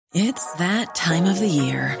It's that time of the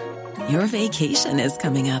year. Your vacation is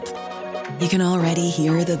coming up. You can already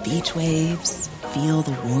hear the beach waves, feel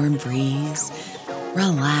the warm breeze,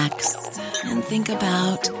 relax, and think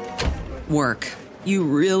about work. You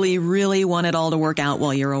really, really want it all to work out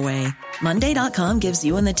while you're away. Monday.com gives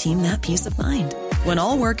you and the team that peace of mind. When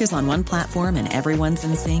all work is on one platform and everyone's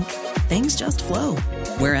in sync, things just flow.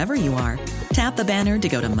 Wherever you are, tap the banner to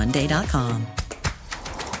go to Monday.com.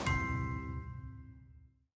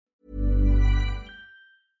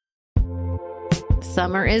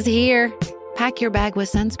 Summer is here. Pack your bag with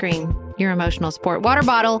sunscreen, your emotional support water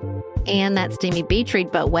bottle, and that steamy beach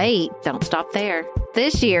read. But wait, don't stop there.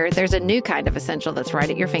 This year, there's a new kind of essential that's right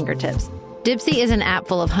at your fingertips. Dipsea is an app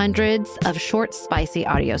full of hundreds of short, spicy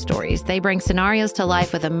audio stories. They bring scenarios to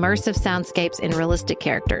life with immersive soundscapes and realistic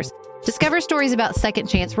characters. Discover stories about second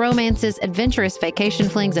chance romances, adventurous vacation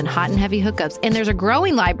flings, and hot and heavy hookups. And there's a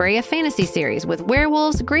growing library of fantasy series with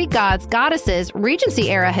werewolves, Greek gods, goddesses,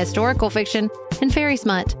 Regency-era historical fiction, and fairy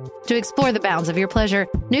smut. To explore the bounds of your pleasure,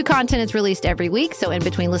 new content is released every week, so in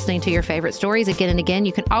between listening to your favorite stories again and again,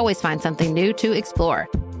 you can always find something new to explore.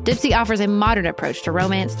 Dipsea offers a modern approach to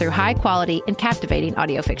romance through high-quality and captivating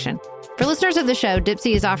audio fiction. For listeners of the show,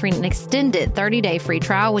 Dipsea is offering an extended 30-day free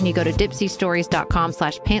trial when you go to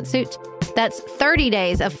dipseastories.com/pantsuit. That's 30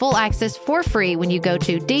 days of full access for free when you go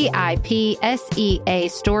to DIPSEA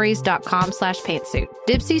stories.com/pantsuit.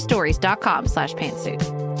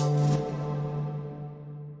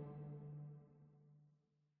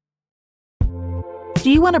 dipseastories.com/pantsuit. Do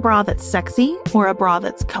you want a bra that's sexy or a bra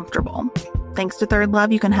that's comfortable? Thanks to Third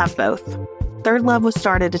Love, you can have both. Third Love was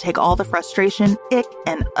started to take all the frustration, ick,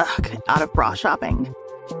 and ugh out of bra shopping.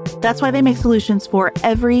 That's why they make solutions for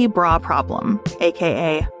every bra problem,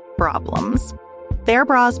 aka problems. Their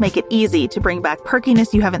bras make it easy to bring back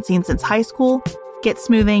perkiness you haven't seen since high school, get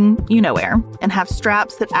smoothing you know where, and have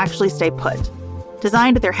straps that actually stay put.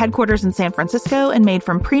 Designed at their headquarters in San Francisco and made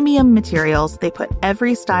from premium materials, they put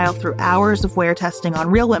every style through hours of wear testing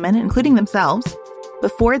on real women, including themselves,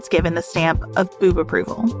 before it's given the stamp of boob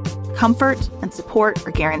approval. Comfort and support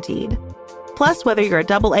are guaranteed. Plus, whether you're a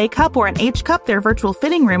AA cup or an H cup, their virtual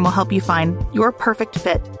fitting room will help you find your perfect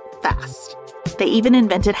fit fast. They even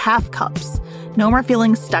invented half cups. No more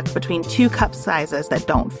feeling stuck between two cup sizes that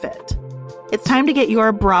don't fit. It's time to get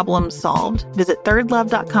your problem solved. Visit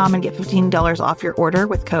thirdlove.com and get $15 off your order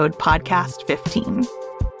with code PODCAST15.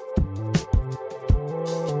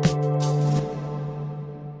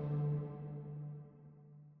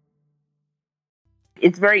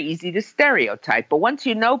 It's very easy to stereotype, but once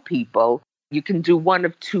you know people, you can do one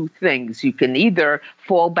of two things. You can either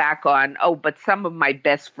fall back on, but some of my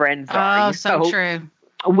best friends are. Oh, so true.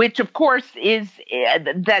 Which, of course, is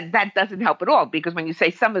that doesn't help at all, because when you say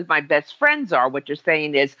some of my best friends are, what you're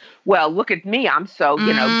saying is, well, look at me. I'm so,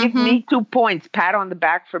 give me 2 points, pat on the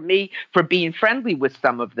back for me for being friendly with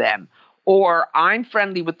some of them. Or I'm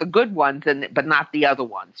friendly with the good ones, but not the other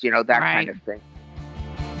ones, that kind of thing.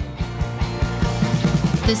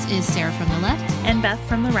 This is Sarah from the left. And Beth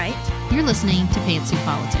from the right. You're listening to Pantsuit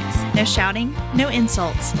Politics. No shouting, no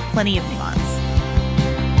insults, plenty of nuance.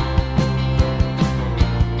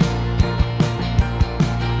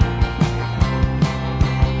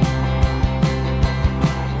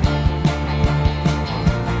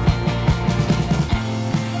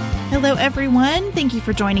 Hello, everyone. Thank you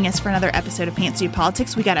for joining us for another episode of Pantsuit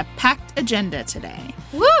Politics. We got a packed agenda today.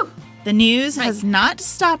 Woo! The news has not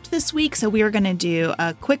stopped this week, so we are going to do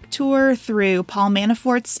a quick tour through Paul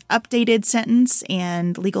Manafort's updated sentence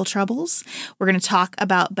and legal troubles. We're going to talk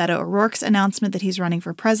about Beto O'Rourke's announcement that he's running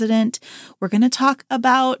for president. We're going to talk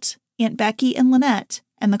about Aunt Becky and Lynette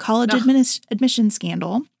and the college admission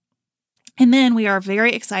scandal. And then we are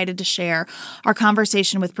very excited to share our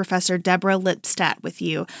conversation with Professor Deborah Lipstadt with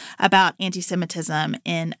you about anti-Semitism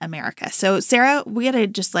in America. So, Sarah, we got to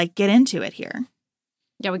just get into it here.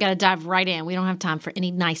 Yeah, we got to dive right in. We don't have time for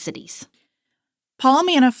any niceties. Paul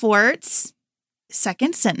Manafort's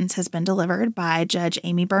second sentence has been delivered by Judge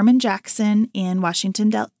Amy Berman Jackson in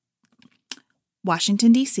Washington,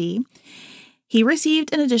 D.C. He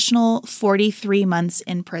received an additional 43 months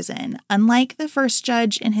in prison. Unlike the first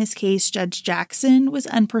judge in his case, Judge Jackson was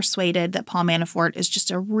unpersuaded that Paul Manafort is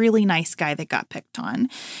just a really nice guy that got picked on.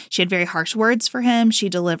 She had very harsh words for him. She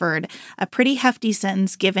delivered a pretty hefty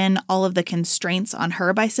sentence given all of the constraints on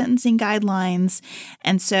her by sentencing guidelines.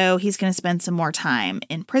 And so he's going to spend some more time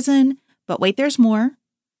in prison. But wait, there's more.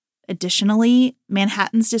 Additionally,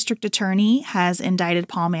 Manhattan's district attorney has indicted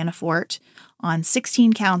Paul Manafort on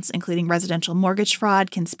 16 counts, including residential mortgage fraud,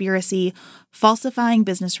 conspiracy, falsifying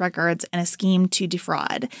business records, and a scheme to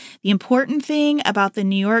defraud. The important thing about the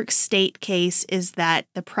New York State case is that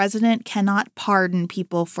the president cannot pardon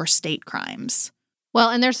people for state crimes. Well,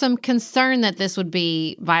 and there's some concern that this would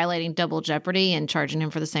be violating double jeopardy and charging him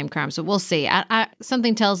for the same crime. So we'll see.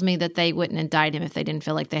 Something tells me that they wouldn't indict him if they didn't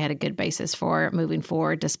feel like they had a good basis for moving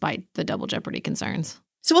forward, despite the double jeopardy concerns.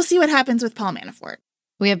 So we'll see what happens with Paul Manafort.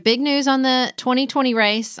 We have big news on the 2020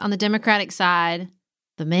 race on the Democratic side.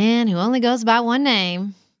 The man who only goes by one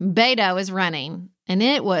name, Beto, is running. And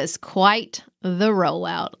it was quite the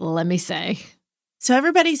rollout, let me say. So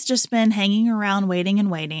everybody's just been hanging around waiting and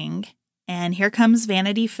waiting. And here comes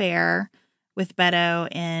Vanity Fair with Beto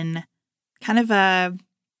in kind of a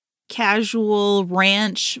casual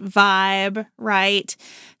ranch vibe, right?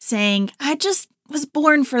 Saying, I just was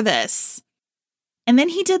born for this. And then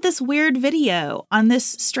he did this weird video on this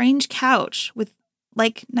strange couch with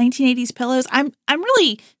like 1980s pillows. I'm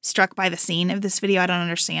really struck by the scene of this video. I don't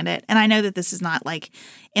understand it. And I know that this is not like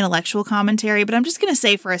intellectual commentary, but I'm just going to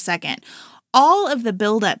say for a second, all of the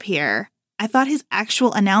buildup here, I thought his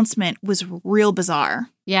actual announcement was real bizarre.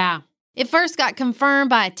 Yeah. It first got confirmed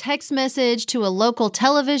by a text message to a local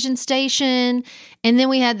television station. And then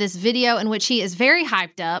we had this video in which he is very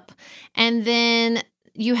hyped up. And then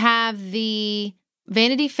you have the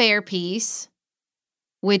Vanity Fair piece,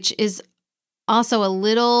 which is also a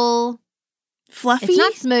little fluffy. It's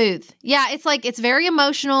not smooth. Yeah, it's very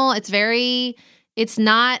emotional. It's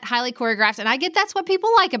not highly choreographed. And I get that's what people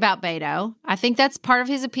like about Beto. I think that's part of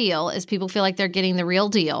his appeal is people feel like they're getting the real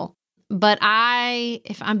deal. But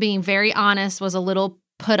if I'm being very honest, was a little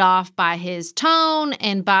put off by his tone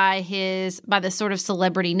and by the sort of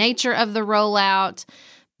celebrity nature of the rollout,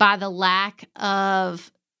 by the lack of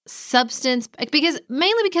substance,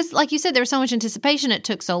 mainly because, like you said, there was so much anticipation. It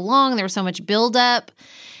took so long. There was so much buildup.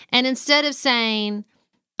 And instead of saying,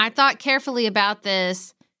 I thought carefully about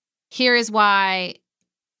this, here is why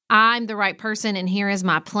I'm the right person and here is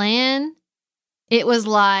my plan, it was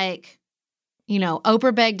like,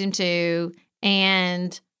 Oprah begged him to,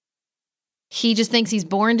 and he just thinks he's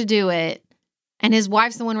born to do it. And his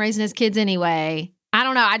wife's the one raising his kids anyway. I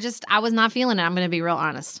don't know. I was not feeling it. I'm going to be real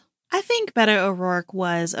honest. I think Beto O'Rourke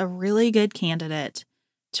was a really good candidate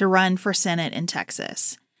to run for Senate in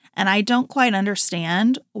Texas. And I don't quite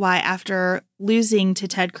understand why, after losing to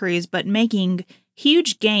Ted Cruz but making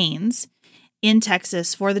huge gains in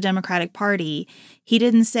Texas for the Democratic Party, he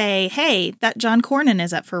didn't say, hey, that John Cornyn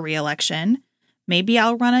is up for re-election. Maybe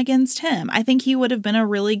I'll run against him. I think he would have been a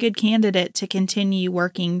really good candidate to continue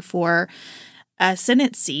working for a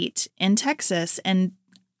Senate seat in Texas. And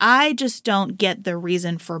I just don't get the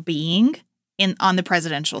reason for being on the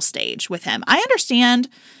presidential stage with him. I understand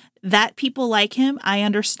that people like him. I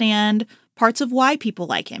understand parts of why people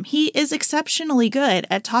like him. He is exceptionally good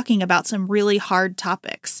at talking about some really hard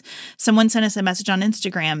topics. Someone sent us a message on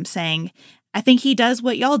Instagram saying, I think he does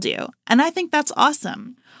what y'all do. And I think that's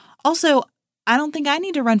awesome. Also, I don't think I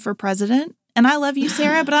need to run for president. And I love you,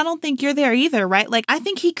 Sarah, but I don't think you're there either, right? Like, I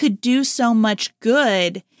think he could do so much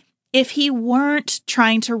good if he weren't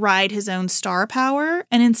trying to ride his own star power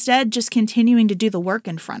and instead just continuing to do the work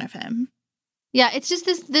in front of him. Yeah, it's just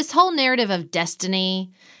this whole narrative of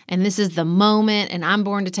destiny, and this is the moment, and I'm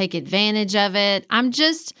born to take advantage of it. I'm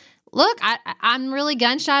really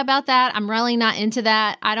gun shy about that. I'm really not into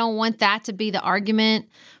that. I don't want that to be the argument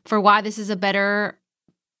for why this is a better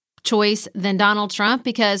choice than Donald Trump,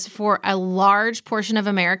 because for a large portion of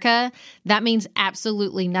America, that means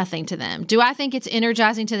absolutely nothing to them. Do I think it's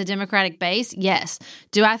energizing to the Democratic base? Yes.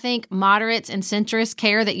 Do I think moderates and centrists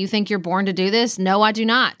care that you think you're born to do this? No, I do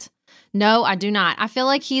not. No, I do not. I feel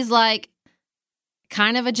like he's like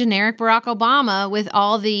kind of a generic Barack Obama with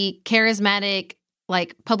all the charismatic,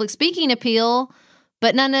 like, public speaking appeal,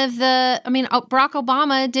 but none of Barack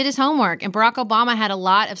Obama did his homework, and Barack Obama had a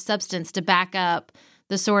lot of substance to back up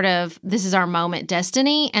the sort of, this is our moment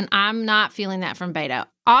destiny, and I'm not feeling that from Beto.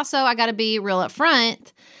 Also, I got to be real up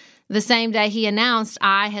front. The same day he announced,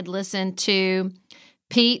 I had listened to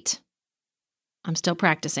Pete, I'm still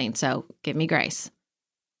practicing, so give me grace,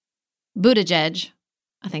 Buttigieg,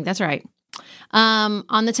 I think that's right,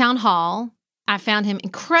 on the town hall. I found him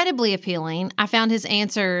incredibly appealing. I found his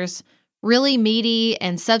answers really meaty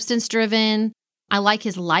and substance-driven. I like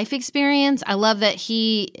his life experience. I love that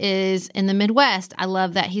he is in the Midwest. I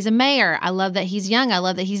love that he's a mayor. I love that he's young. I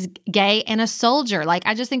love that he's gay and a soldier. Like,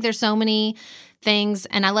 I just think there's so many things,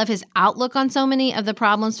 and I love his outlook on so many of the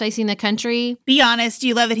problems facing the country. Be honest,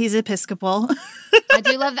 you love that he's Episcopal. I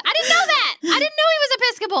do love that. I didn't know that. I didn't know he was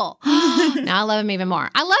Episcopal. Now I love him even more.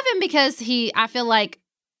 I love him because I feel like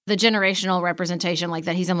the generational representation, like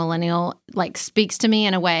that he's a millennial, like speaks to me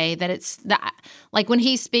in a way that like when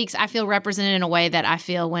he speaks, I feel represented in a way that I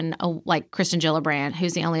feel when like Kristen Gillibrand,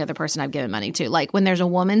 who's the only other person I've given money to. Like when there's a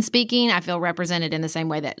woman speaking, I feel represented in the same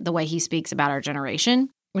way that the way he speaks about our generation,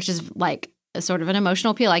 which is like a sort of an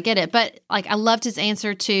emotional appeal. I get it. But like, I loved his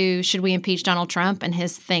answer to, should we impeach Donald Trump? And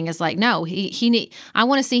his thing is like, no, I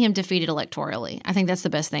want to see him defeated electorally. I think that's the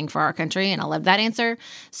best thing for our country. And I love that answer.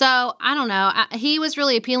 So I don't know. He was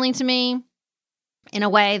really appealing to me in a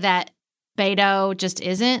way that Beto just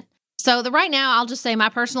isn't. So right now, I'll just say my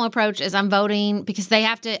personal approach is I'm voting because they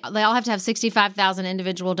all have to have 65,000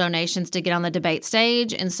 individual donations to get on the debate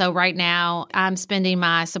stage. And so right now I'm spending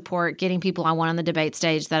my support getting people I want on the debate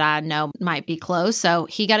stage that I know might be close. So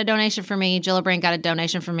he got a donation for me. Gillibrand got a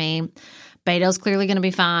donation for me. Beto's clearly going to be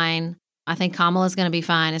fine. I think Kamala's going to be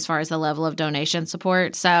fine as far as the level of donation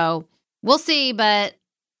support. So we'll see, but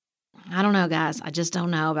I don't know, guys. I just don't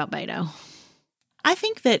know about Beto. I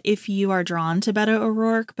think that if you are drawn to Beto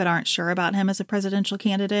O'Rourke but aren't sure about him as a presidential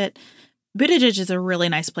candidate, Buttigieg is a really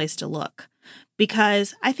nice place to look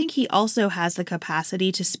because I think he also has the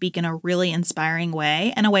capacity to speak in a really inspiring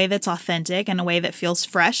way, in a way that's authentic, in a way that feels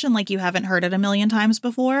fresh and like you haven't heard it a million times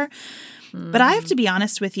before. But I have to be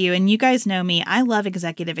honest with you, and you guys know me, I love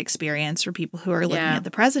executive experience for people who are looking at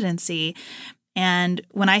the presidency. And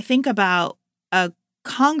when I think about a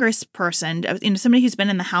congressperson, somebody who's been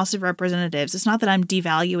in the House of Representatives, it's not that I'm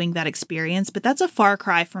devaluing that experience, but that's a far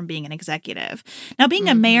cry from being an executive. Now, being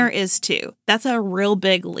a mayor is too. That's a real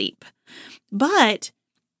big leap. But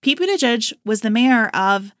Pete Buttigieg was the mayor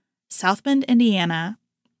of South Bend, Indiana,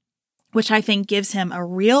 which I think gives him a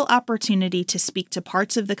real opportunity to speak to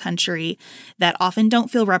parts of the country that often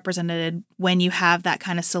don't feel represented when you have that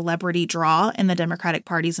kind of celebrity draw in the Democratic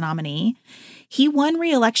Party's nominee. He won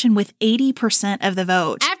re-election with 80% of the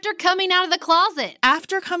vote. After coming out of the closet.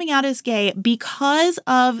 After coming out as gay because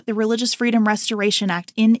of the Religious Freedom Restoration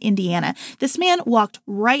Act in Indiana. This man walked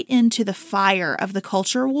right into the fire of the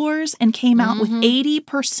culture wars and came out with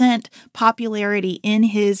 80% popularity in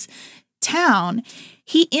his town.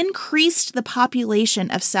 He increased the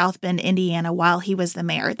population of South Bend, Indiana while he was the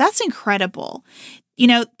mayor. That's incredible. You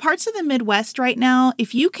know, parts of the Midwest right now,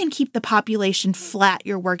 if you can keep the population flat,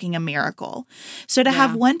 you're working a miracle. So to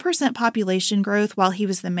have 1% population growth while he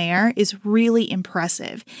was the mayor is really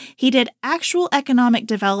impressive. He did actual economic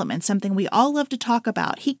development, something we all love to talk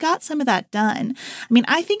about. He got some of that done. I mean,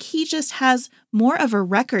 I think he just has more of a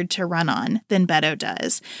record to run on than Beto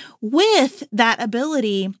does, with that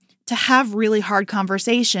ability to have really hard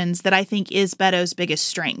conversations that I think is Beto's biggest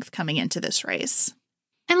strength coming into this race.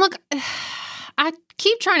 And look, I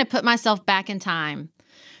keep trying to put myself back in time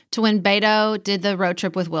to when Beto did the road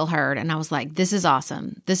trip with Will Hurd. And I was like, this is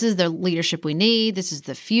awesome. This is the leadership we need. This is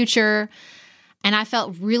the future. And I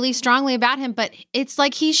felt really strongly about him, but it's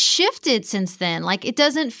like he's shifted since then. Like it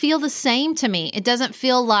doesn't feel the same to me. It doesn't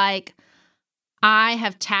feel like I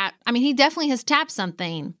have tapped. I mean, he definitely has tapped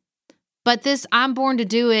something. But this I'm born to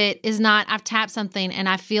do it is not, I've tapped something and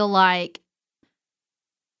I feel like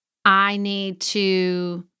I need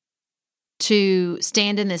to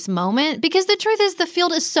stand in this moment because the truth is the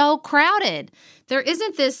field is so crowded. There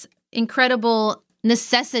isn't this incredible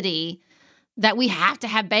necessity that we have to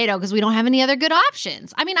have Beto because we don't have any other good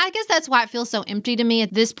options. I mean, I guess that's why it feels so empty to me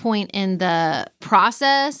at this point in the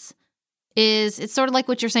process is it's sort of like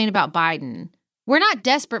what you're saying about Biden. We're not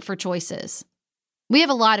desperate for choices. We have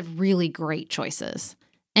a lot of really great choices.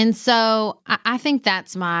 And so I think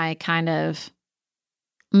that's my kind of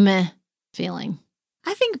meh feeling.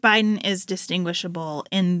 I think Biden is distinguishable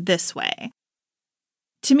in this way.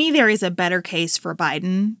 To me, there is a better case for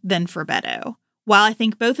Biden than for Beto. While I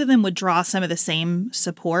think both of them would draw some of the same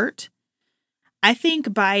support, I think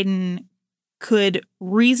Biden could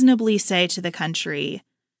reasonably say to the country,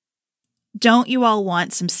 don't you all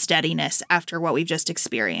want some steadiness after what we've just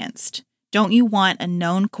experienced? Don't you want a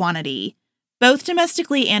known quantity, both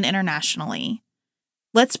domestically and internationally?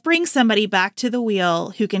 Let's bring somebody back to the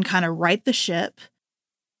wheel who can kind of right the ship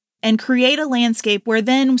and create a landscape where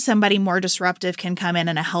then somebody more disruptive can come in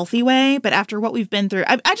a healthy way. But after what we've been through,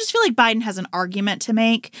 I just feel like Biden has an argument to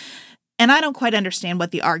make, and I don't quite understand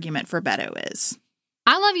what the argument for Beto is.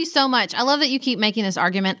 I love you so much. I love that you keep making this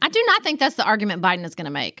argument. I do not think that's the argument Biden is going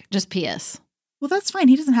to make. Just P.S. Well, that's fine.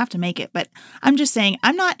 He doesn't have to make it. But I'm just saying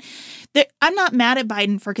I'm not mad at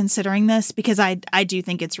Biden for considering this because I do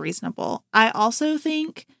think it's reasonable. I also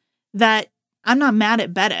think that I'm not mad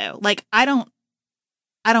at Beto. Like, I don't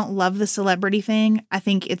I don't love the celebrity thing. I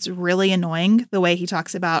think it's really annoying the way he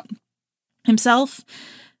talks about himself.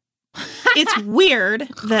 It's weird,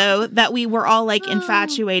 though, that we were all like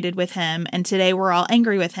infatuated with him and today we're all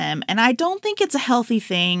angry with him. And I don't think it's a healthy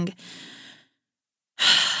thing.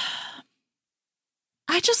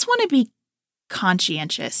 I just want to be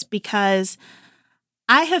conscientious because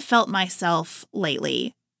I have felt myself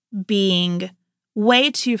lately being way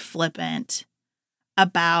too flippant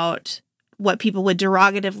about what people would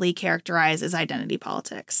derogatively characterize as identity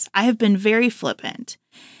politics. I have been very flippant.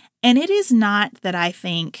 And it is not that I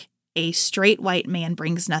think a straight white man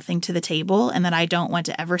brings nothing to the table and that I don't want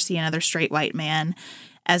to ever see another straight white man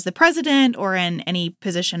as the president or in any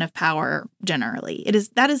position of power generally.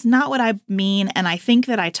 That is not what I mean, and I think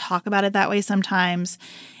that I talk about it that way sometimes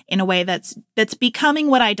in a way that's becoming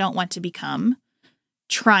what I don't want to become,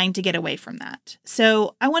 trying to get away from that.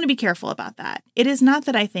 So I want to be careful about that. It is not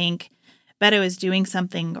that I think Beto is doing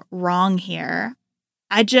something wrong here.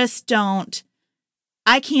 I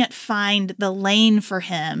can't find the lane for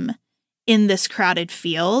him in this crowded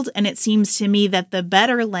field. And it seems to me that the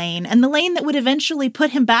better lane and the lane that would eventually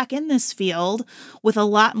put him back in this field with a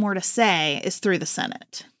lot more to say is through the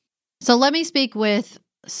Senate. So let me speak with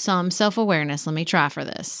some self-awareness. Let me try for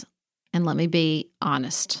this. And let me be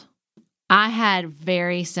honest. I had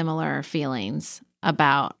very similar feelings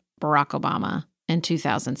about Barack Obama in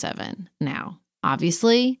 2007. Now,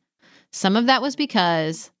 obviously, some of that was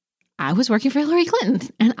because I was working for Hillary Clinton,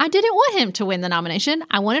 and I didn't want him to win the nomination.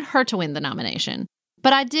 I wanted her to win the nomination.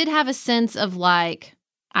 But I did have a sense of like,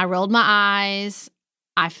 I rolled my eyes.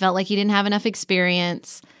 I felt like he didn't have enough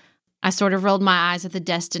experience. I sort of rolled my eyes at the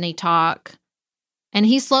destiny talk. And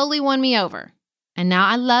he slowly won me over. And now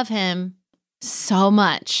I love him so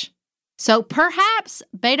much. So perhaps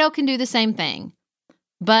Beto can do the same thing.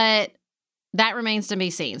 But that remains to be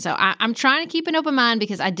seen. So I'm trying to keep an open mind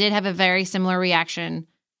because I did have a very similar reaction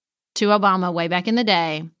to Obama way back in the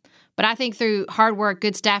day. But I think through hard work,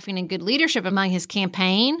 good staffing, and good leadership among his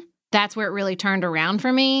campaign, that's where it really turned around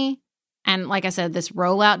for me. And like I said, this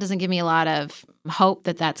rollout doesn't give me a lot of hope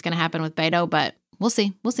that that's going to happen with Beto, but we'll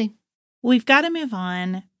see. We'll see. We've got to move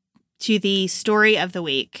on to the story of the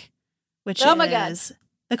week, which is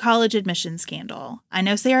the college admission scandal. I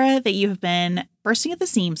know, Sarah, that you have been bursting at the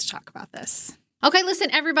seams to talk about this. Okay, listen,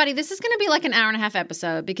 everybody, this is going to be like an hour and a half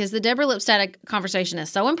episode because the Deborah Lipstadt conversation is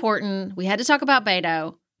so important. We had to talk about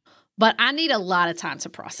Beto, but I need a lot of time to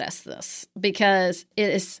process this because it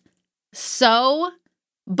is so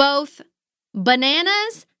both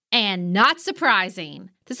bananas and not surprising.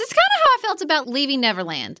 This is kind of how I felt about Leaving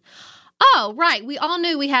Neverland. Oh, right. We all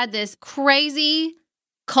knew we had this crazy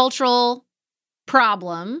cultural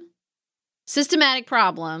problem, systematic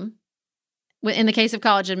problem in the case of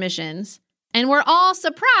college admissions. And we're all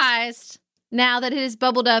surprised now that it has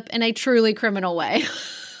bubbled up in a truly criminal way.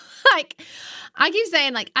 Like, I keep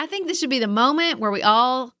saying, like, I think this should be the moment where we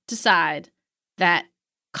all decide that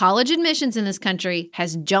college admissions in this country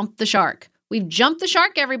has jumped the shark. We've jumped the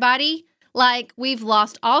shark, everybody. Like, we've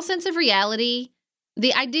lost all sense of reality.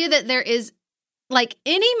 The idea that there is, like,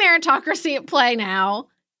 any meritocracy at play now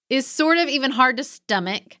is sort of even hard to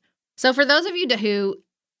stomach. So for those of you who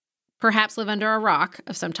perhaps live under a rock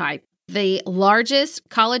of some type, the largest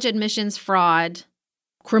college admissions fraud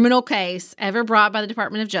criminal case ever brought by the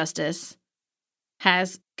Department of Justice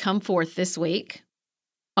has come forth this week.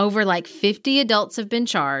 Over like 50 adults have been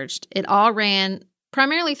charged. It all ran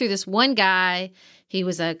primarily through this one guy. He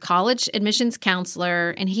was a college admissions counselor,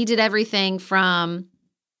 and he did everything from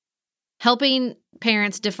helping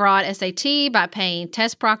parents defraud SAT by paying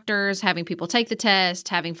test proctors, having people take the test,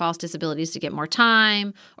 having false disabilities to get more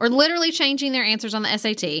time, or literally changing their answers on the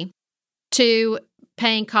SAT, to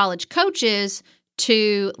paying college coaches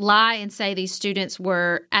to lie and say these students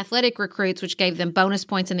were athletic recruits, which gave them bonus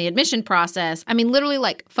points in the admission process. I mean, literally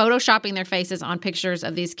like photoshopping their faces on pictures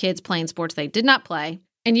of these kids playing sports they did not play.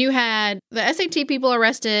 And you had the SAT people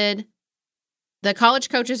arrested, the college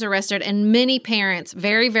coaches arrested, and many parents,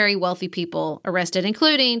 very, very wealthy people arrested,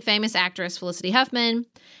 including famous actress Felicity Huffman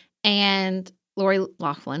and Lori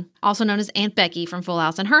Loughlin, also known as Aunt Becky from Full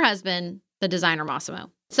House, and her husband, the designer Massimo.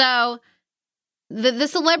 So the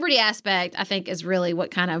celebrity aspect, I think, is really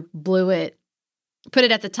what kind of put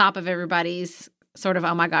it at the top of everybody's sort of,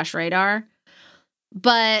 oh my gosh, radar.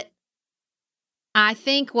 But I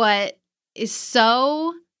think what is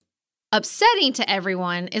so upsetting to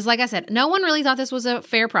everyone is, like I said, no one really thought this was a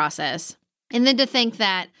fair process. And then to think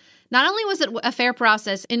that not only was it a fair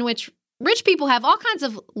process in which rich people have all kinds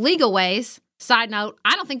of legal ways, side note,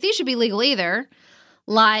 I don't think these should be legal either,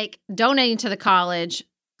 like donating to the college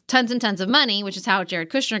tons and tons of money, which is how Jared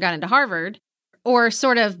Kushner got into Harvard, or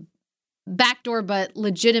sort of backdoor but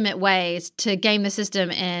legitimate ways to game the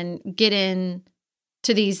system and get in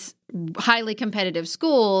to these highly competitive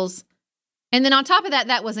schools. And then on top of that,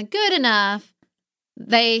 that wasn't good enough.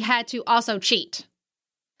 They had to also cheat.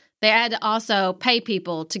 They had to also pay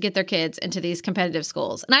people to get their kids into these competitive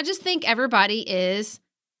schools. And I just think everybody is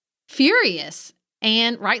furious,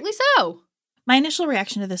 and rightly so. My initial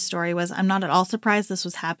reaction to this story was I'm not at all surprised this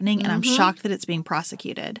was happening, and I'm shocked that it's being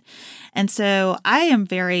prosecuted. And so I am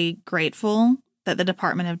very grateful that the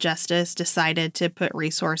Department of Justice decided to put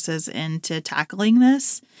resources into tackling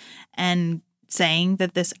this and saying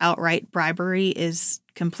that this outright bribery is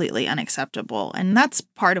completely unacceptable. And that's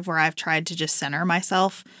part of where I've tried to just center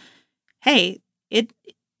myself. Hey,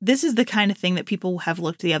 this is the kind of thing that people have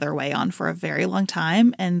looked the other way on for a very long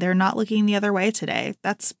time, and they're not looking the other way today.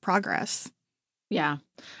 That's progress. Yeah.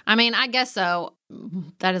 I mean, I guess so.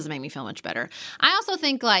 That doesn't make me feel much better. I also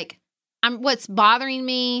think, like, what's bothering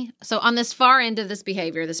me, so on this far end of this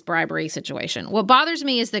behavior, this bribery situation, what bothers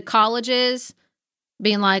me is the colleges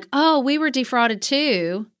being like, oh, we were defrauded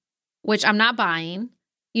too, which I'm not buying.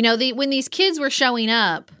 You know, when these kids were showing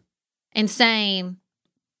up and saying,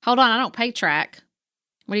 hold on, I don't pay track.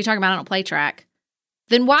 What are you talking about? I don't play track.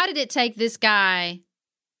 Then why did it take this guy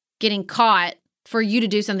getting caught for you to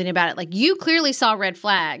do something about it? Like, you clearly saw red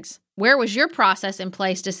flags. Where was your process in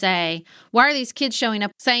place to say, why are these kids showing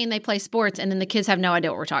up saying they play sports and then the kids have no idea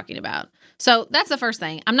what we're talking about? So that's the first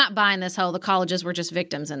thing. I'm not buying this whole the colleges were just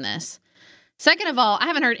victims in this. Second of all, I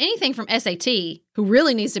haven't heard anything from SAT, who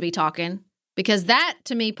really needs to be talking, because that,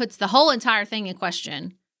 to me, puts the whole entire thing in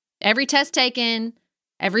question. Every test taken,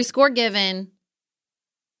 every score given.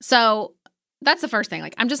 So that's the first thing.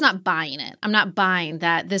 Like, I'm just not buying it. I'm not buying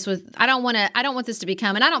that this was, I don't want this to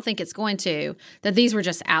become, and I don't think it's going to, that these were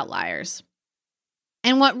just outliers.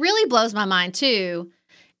 And what really blows my mind too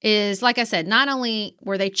is, like I said, not only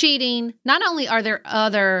were they cheating, not only are there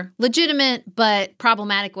other legitimate but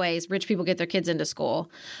problematic ways rich people get their kids into school,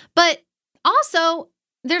 but also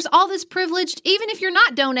there's all this privileged, even if you're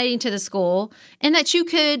not donating to the school, and that you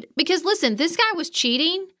could, because listen, this guy was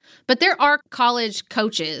cheating, but there are college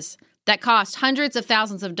coaches that cost hundreds of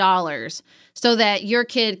thousands of dollars so that your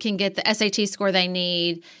kid can get the SAT score they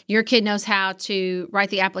need. Your kid knows how to write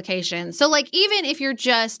the application. So, like, even if you're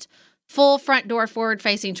just full front door forward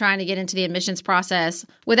facing trying to get into the admissions process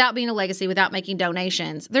without being a legacy, without making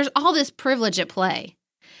donations, there's all this privilege at play.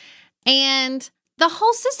 And the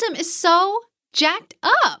whole system is so jacked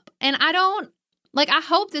up. And I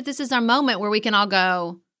hope that this is our moment where we can all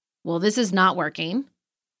go, well, this is not working.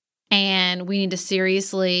 And we need to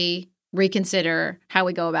seriously reconsider how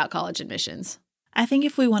we go about college admissions. I think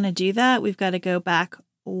if we want to do that, we've got to go back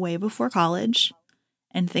way before college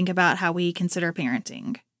and think about how we consider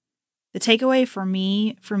parenting. The takeaway for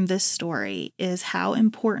me from this story is how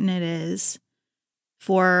important it is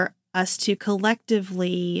for us to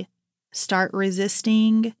collectively start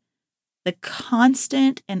resisting the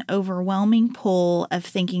constant and overwhelming pull of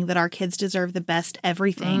thinking that our kids deserve the best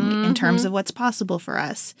everything in terms of what's possible for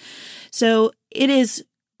us. So it is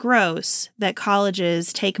gross that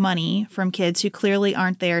colleges take money from kids who clearly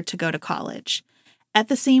aren't there to go to college. At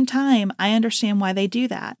the same time, I understand why they do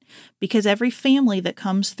that, because every family that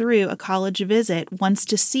comes through a college visit wants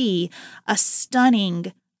to see a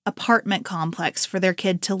stunning apartment complex for their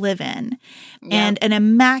kid to live in, and an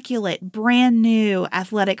immaculate, brand new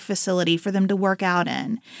athletic facility for them to work out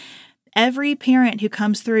in. Every parent who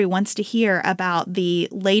comes through wants to hear about the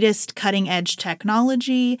latest cutting edge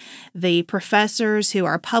technology, the professors who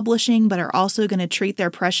are publishing but are also going to treat their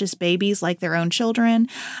precious babies like their own children.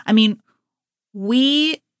 I mean,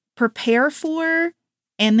 we prepare for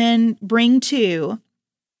and then bring to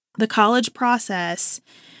the college process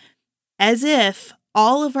as if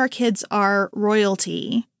all of our kids are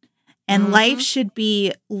royalty and life should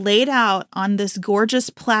be laid out on this gorgeous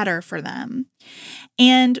platter for them.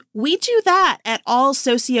 And we do that at all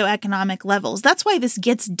socioeconomic levels. That's why this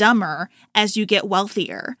gets dumber as you get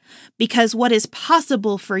wealthier, because what is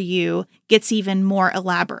possible for you gets even more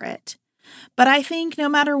elaborate. But I think no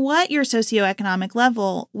matter what your socioeconomic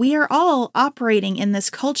level, we are all operating in this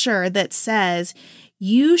culture that says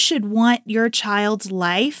you should want your child's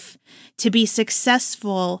life to be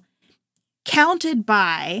successful, counted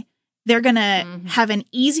by they're going to have an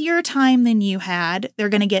easier time than you had. They're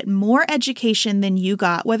going to get more education than you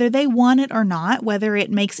got, whether they want it or not, whether it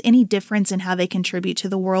makes any difference in how they contribute to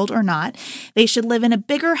the world or not. They should live in a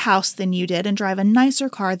bigger house than you did and drive a nicer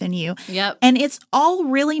car than you. Yep. And it's all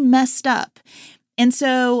really messed up. And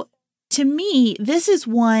so to me, this is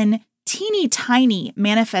one teeny tiny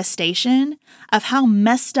manifestation of how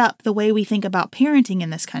messed up the way we think about parenting in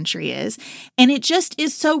this country is. And it just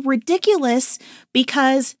is so ridiculous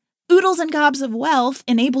because oodles and gobs of wealth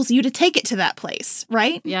enables you to take it to that place,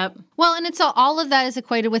 right? Yep. Well, and it's all of that is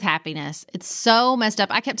equated with happiness. It's so messed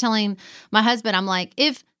up. I kept telling my husband, I'm like,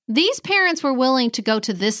 if these parents were willing to go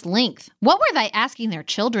to this length, what were they asking their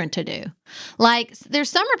children to do? Like, there's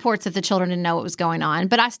some reports that the children didn't know what was going on,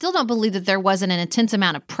 but I still don't believe that there wasn't an intense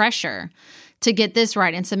amount of pressure to get this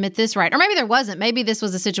right and submit this right. Or maybe there wasn't. Maybe this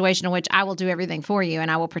was a situation in which I will do everything for you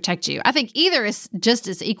and I will protect you. I think either is just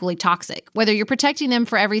as equally toxic. Whether you're protecting them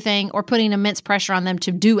for everything or putting immense pressure on them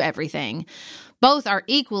to do everything, both are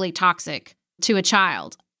equally toxic to a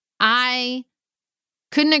child. I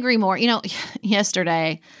couldn't agree more. You know,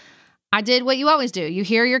 yesterday, I did what you always do. You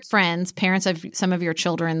hear your friends, parents of some of your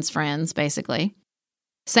children's friends, basically,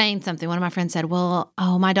 saying something. One of my friends said, well,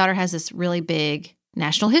 my daughter has this really big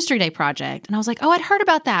National History Day project. And I was like, I'd heard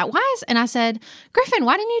about that. And I said, Griffin,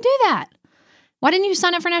 why didn't you do that? Why didn't you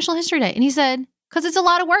sign up for National History Day? And he said, because it's a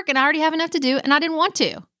lot of work and I already have enough to do and I didn't want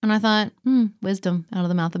to. And I thought, wisdom out of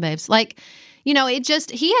the mouth of babes. Like, you know,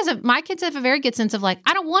 my kids have a very good sense of like,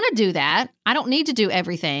 I don't want to do that. I don't need to do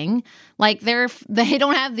everything. Like they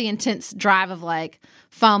don't have the intense drive of like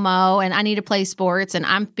FOMO and I need to play sports and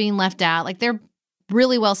I'm being left out. Like they're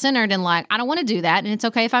really well centered and like, I don't want to do that. And it's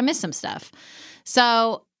okay if I miss some stuff.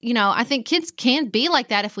 So, you know, I think kids can be like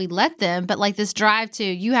that if we let them, but like this drive to,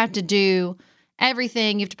 you have to do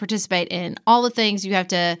everything. You have to participate in all the things. You have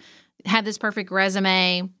to have this perfect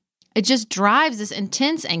resume. It just drives this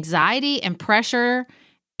intense anxiety and pressure,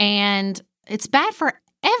 and it's bad for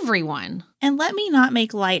everyone. And let me not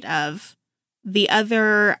make light of the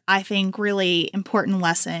other, I think, really important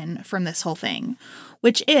lesson from this whole thing,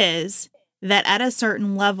 which is that at a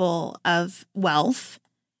certain level of wealth,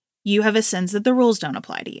 you have a sense that the rules don't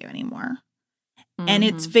apply to you anymore. Mm-hmm. And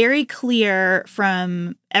it's very clear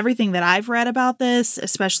from everything that I've read about this,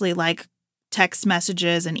 especially like text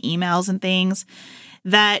messages and emails and things,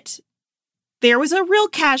 that there was a real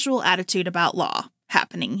casual attitude about law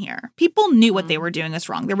happening here. People knew what they were doing was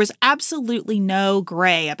wrong. There was absolutely no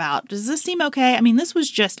gray about, does this seem okay? I mean, this was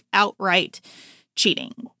just outright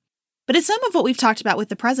cheating. But it's some of what we've talked about with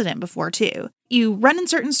the president before, too. You run in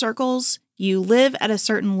certain circles, you live at a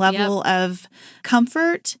certain level of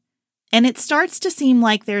comfort, and it starts to seem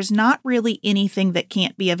like there's not really anything that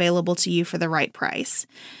can't be available to you for the right price.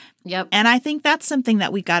 Yep. And I think that's something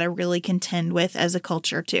that we've got to really contend with as a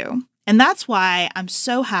culture, too. And that's why I'm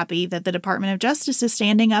so happy that the Department of Justice is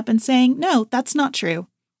standing up and saying, no, that's not true.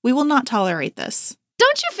 We will not tolerate this.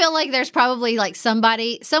 Don't you feel like there's probably like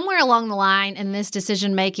somebody somewhere along the line in this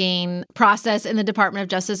decision-making process in the Department of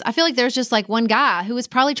Justice? I feel like there's just like one guy who was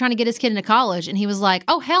probably trying to get his kid into college and he was like,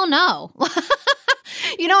 oh, hell no.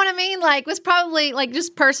 You know what I mean? Like was probably like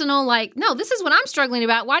just personal, like, no, this is what I'm struggling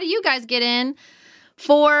about. Why do you guys get in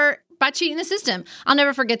by cheating the system? I'll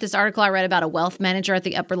never forget this article I read about a wealth manager at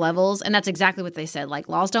the upper levels, and that's exactly what they said. Like,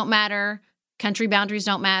 laws don't matter, country boundaries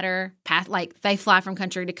don't matter, like they fly from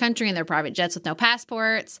country to country in their private jets with no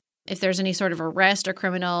passports. If there's any sort of arrest or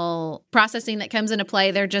criminal processing that comes into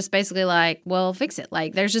play, they're just basically like, well, fix it.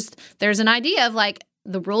 Like, there's an idea of like,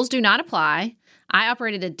 the rules do not apply. I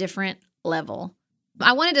operate at a different level.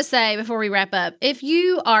 I wanted to say before we wrap up, if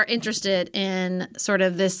you are interested in sort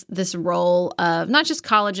of this role of not just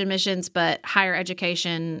college admissions, but higher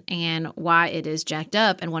education and why it is jacked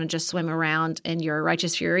up and want to just swim around in your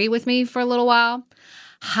righteous fury with me for a little while,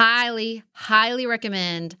 highly, highly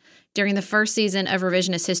recommend during the first season of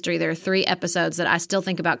Revisionist History, there are 3 episodes that I still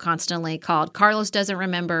think about constantly called Carlos Doesn't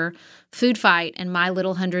Remember, Food Fight, and My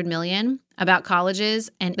Little 100 Million about colleges.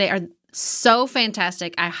 And they are so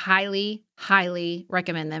fantastic. I highly, highly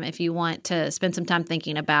recommend them if you want to spend some time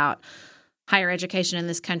thinking about higher education in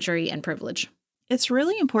this country and privilege. It's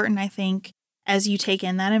really important, I think, as you take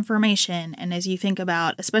in that information and as you think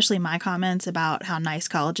about, especially my comments about how nice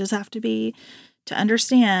colleges have to be, to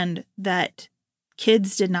understand that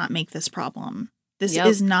kids did not make this problem. This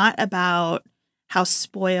is not about how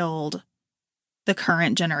spoiled the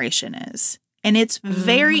current generation is. And it's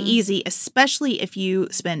very easy, especially if you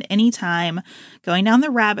spend any time going down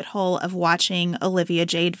the rabbit hole of watching Olivia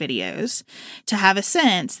Jade videos, to have a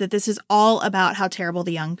sense that this is all about how terrible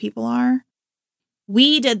the young people are.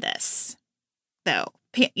 We did this, though.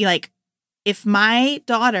 Like, if my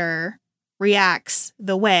daughter reacts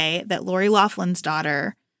the way that Lori Loughlin's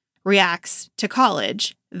daughter reacts to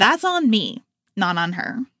college, that's on me, not on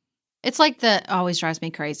her. It's like always drives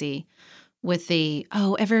me crazy with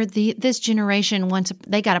this generation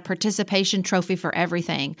they got a participation trophy for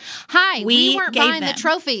everything. Hi, we weren't buying the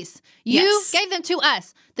trophies. You gave them to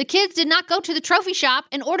us. The kids did not go to the trophy shop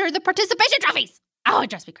and order the participation trophies. Oh, it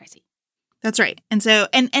drives me crazy. That's right. And so,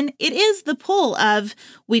 and it is the pull of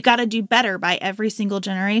we've got to do better by every single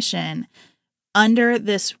generation under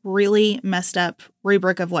this really messed up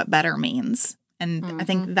rubric of what better means. And I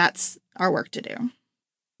think that's our work to do.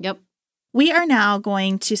 Yep. We are now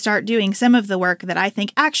going to start doing some of the work that I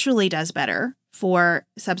think actually does better for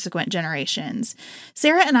subsequent generations.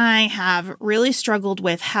 Sarah and I have really struggled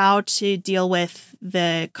with how to deal with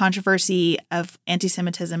the controversy of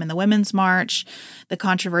anti-Semitism in the Women's March, the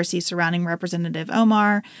controversy surrounding Representative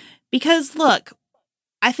Omar, because look,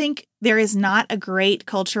 I think there is not a great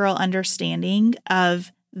cultural understanding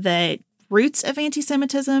of the roots of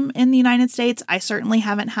anti-Semitism in the United States. I certainly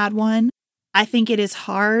haven't had one. I think it is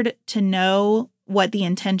hard to know what the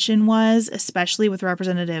intention was, especially with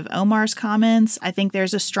Representative Omar's comments. I think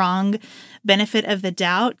there's a strong benefit of the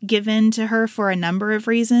doubt given to her for a number of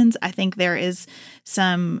reasons. I think there is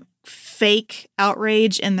some fake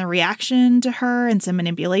outrage in the reaction to her and some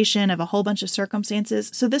manipulation of a whole bunch of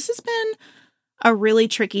circumstances. So this has been a really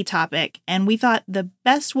tricky topic, and we thought the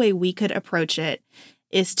best way we could approach it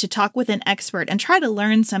is to talk with an expert and try to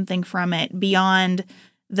learn something from it beyond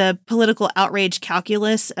the political outrage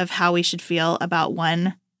calculus of how we should feel about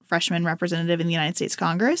one freshman representative in the United States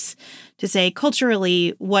Congress, to say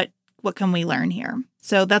culturally, what can we learn here?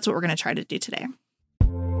 So that's what we're going to try to do today.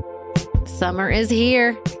 Summer is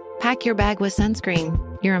here. Pack your bag with sunscreen,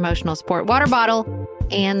 your emotional sport water bottle,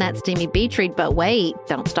 and that steamy beach read. But wait,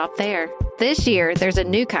 don't stop there. This year, there's a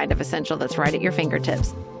new kind of essential that's right at your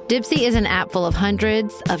fingertips. Dipsea is an app full of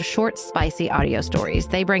hundreds of short, spicy audio stories.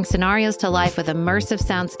 They bring scenarios to life with immersive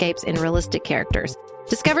soundscapes and realistic characters.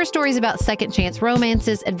 Discover stories about second chance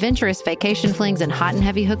romances, adventurous vacation flings, and hot and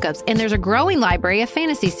heavy hookups. And there's a growing library of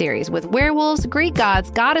fantasy series with werewolves, Greek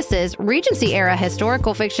gods, goddesses, Regency-era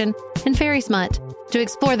historical fiction, and fairy smut. To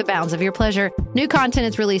explore the bounds of your pleasure, new content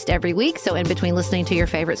is released every week, so in between listening to your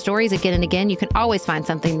favorite stories again and again, you can always find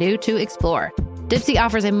something new to explore. Dipsea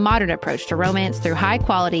offers a modern approach to romance through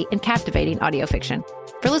high-quality and captivating audio fiction.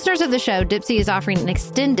 For listeners of the show, Dipsea is offering an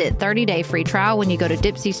extended 30-day free trial when you go to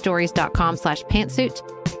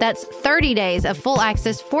dipseastories.com/pantsuit. That's 30 days of full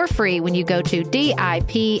access for free when you go to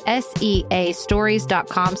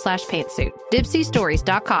dipseastories.com/pantsuit.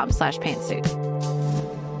 dipseastories.com/pantsuit.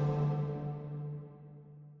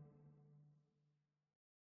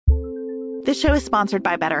 This show is sponsored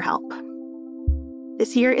by BetterHelp.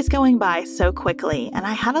 This year is going by so quickly, and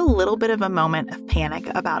I had a little bit of a moment of panic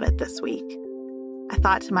about it this week. I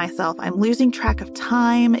thought to myself, I'm losing track of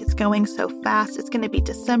time. It's going so fast. It's going to be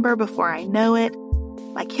December before I know it.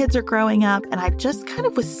 My kids are growing up, and I just kind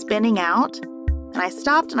of was spinning out. And I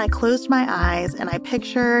stopped and I closed my eyes, and I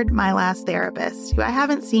pictured my last therapist, who I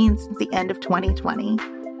haven't seen since the end of 2020.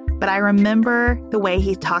 But I remember the way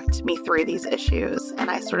he talked me through these issues, and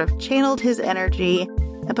I sort of channeled his energy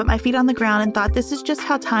and put my feet on the ground and thought, this is just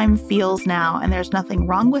how time feels now, and there's nothing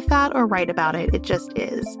wrong with that or right about it. It just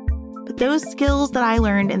is. But those skills that I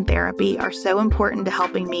learned in therapy are so important to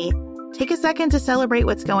helping me take a second to celebrate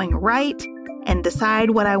what's going right and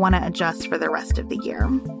decide what I want to adjust for the rest of the year.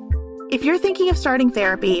 If you're thinking of starting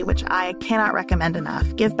therapy, which I cannot recommend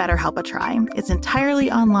enough, give BetterHelp a try. It's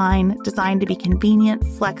entirely online, designed to be convenient,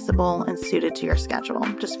 flexible, and suited to your schedule.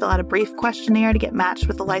 Just fill out a brief questionnaire to get matched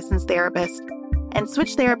with a licensed therapist, and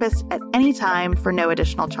switch therapists at any time for no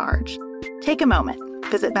additional charge. Take a moment.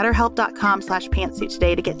 Visit betterhelp.com/pantsuit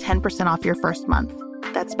today to get 10% off your first month.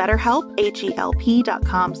 That's BetterHelp,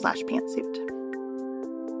 HELP.com/pantsuit.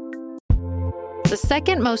 The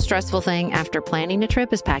second most stressful thing after planning a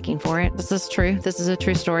trip is packing for it. This is true. This is a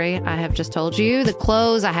true story. I have just told you the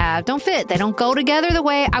clothes I have don't fit. They don't go together the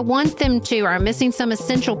way I want them to, or I'm missing some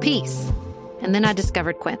essential piece. And then I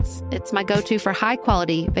discovered Quince. It's my go-to for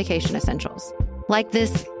high-quality vacation essentials. Like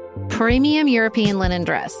this premium European linen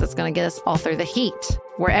dress that's going to get us all through the heat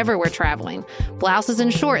wherever we're traveling. Blouses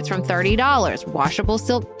and shorts from $30, washable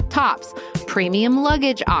silk tops, premium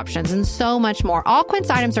luggage options, and so much more. All Quince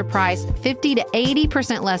items are priced 50 to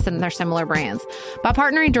 80% less than their similar brands. By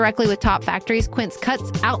partnering directly with top factories, Quince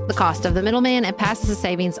cuts out the cost of the middleman and passes the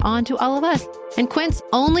savings on to all of us. And Quince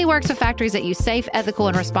only works with factories that use safe, ethical,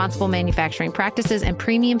 and responsible manufacturing practices and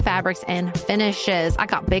premium fabrics and finishes. I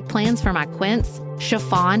got big plans for my Quince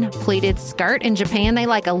chiffon pleated skirt. In Japan, they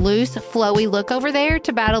like a loose, flowy look over there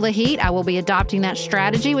to battle the heat. I will be adopting that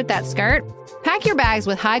strategy with that skirt. Pack your bags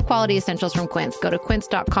with high-quality essentials from Quince. Go to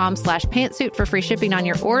quince.com/pantsuit for free shipping on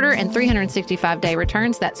your order and 365-day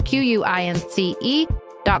returns. That's QUINCE.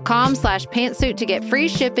 Quince.com/pantsuit to get free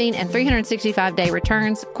shipping and 365-day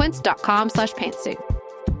returns. Quince.com/pantsuit.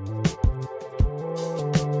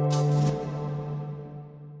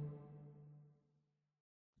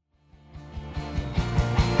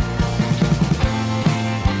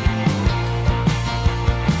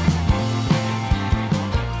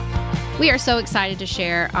 We are so excited to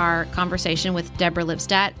share our conversation with Deborah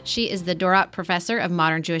Lipstadt. She is the Dorot Professor of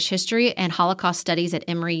Modern Jewish History and Holocaust Studies at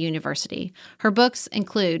Emory University. Her books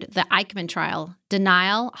include The Eichmann Trial,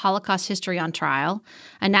 Denial, Holocaust History on Trial,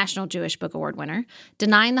 a National Jewish Book Award winner,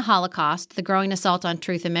 Denying the Holocaust, The Growing Assault on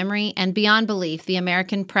Truth and Memory, and Beyond Belief, The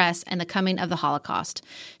American Press and the Coming of the Holocaust.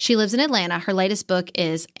 She lives in Atlanta. Her latest book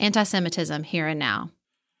is Anti-Semitism, Here and Now.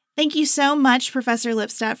 Thank you so much, Professor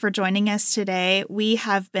Lipstadt, for joining us today. We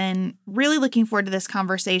have been really looking forward to this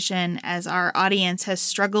conversation as our audience has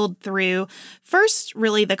struggled through, first,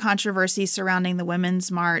 really the controversy surrounding the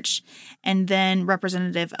Women's March, and then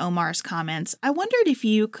Representative Omar's comments. I wondered if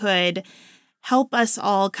you could help us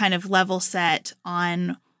all kind of level set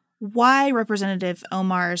on why Representative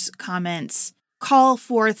Omar's comments call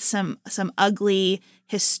forth some ugly,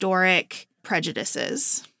 historic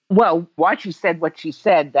prejudices. Well, why she said what she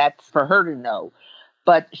said, that's for her to know.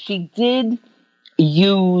 But she did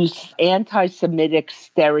use anti-Semitic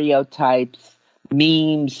stereotypes,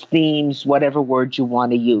 memes, themes, whatever word you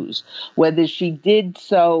want to use. Whether she did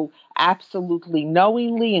so absolutely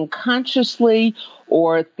knowingly and consciously,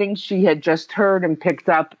 or things she had just heard and picked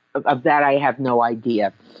up, of that I have no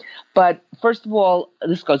idea. But first of all,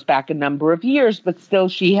 this goes back a number of years, but still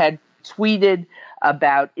she had tweeted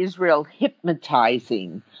about Israel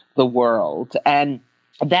hypnotizing the world. And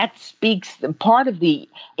that speaks, part of the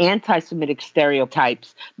anti-Semitic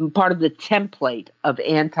stereotypes, part of the template of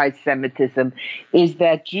anti-Semitism is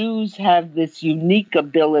that Jews have this unique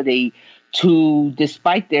ability to,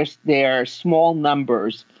 despite their small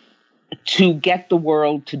numbers, to get the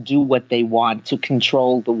world to do what they want, to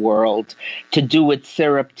control the world, to do it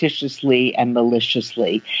surreptitiously and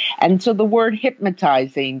maliciously. And so the word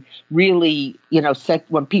hypnotizing really, said,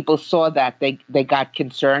 when people saw that, they got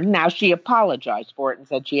concerned. Now she apologized for it and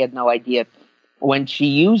said she had no idea when she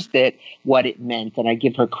used it what it meant, and I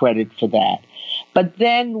give her credit for that. But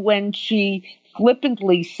then when she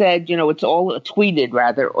flippantly said, it's all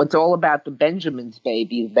about the Benjamins,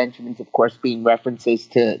 baby. The Benjamins, of course, being references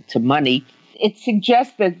to money. It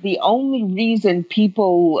suggests that the only reason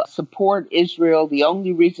people support Israel, the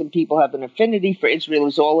only reason people have an affinity for Israel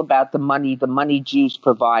is all about the money Jews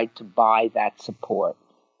provide to buy that support.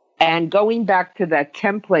 And going back to that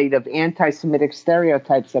template of anti-Semitic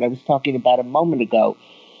stereotypes that I was talking about a moment ago,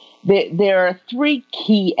 there are three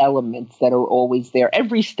key elements that are always there.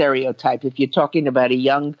 Every stereotype, if you're talking about a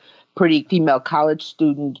young, pretty female college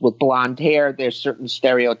student with blonde hair, there's certain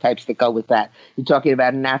stereotypes that go with that. You're talking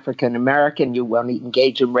about an African American, you want to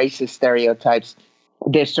engage in racist stereotypes,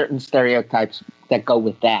 there's certain stereotypes that go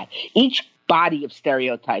with that. Each body of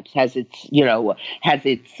stereotypes has its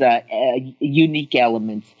unique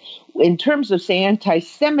elements. In terms of, say,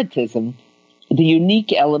 anti-Semitism, the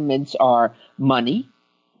unique elements are money,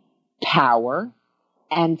 power,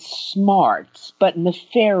 and smarts, but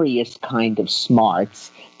nefarious kind of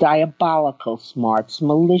smarts, diabolical smarts,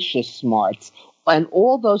 malicious smarts, and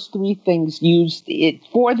all those three things used it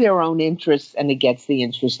for their own interests and against the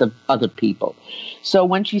interest of other people. So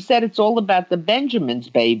when she said it's all about the Benjamins,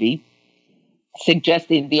 baby,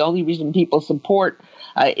 suggesting the only reason people support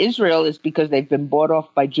Israel is because they've been bought off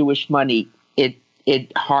by Jewish money,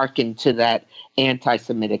 it hearkened to that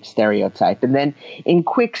anti-Semitic stereotype. And then in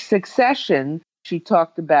quick succession, she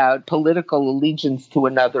talked about political allegiance to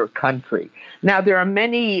another country. Now, there are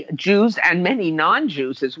many Jews and many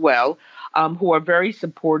non-Jews as well who are very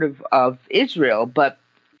supportive of Israel. But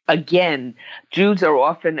again, Jews are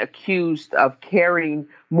often accused of caring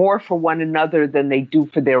more for one another than they do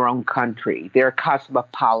for their own country. They're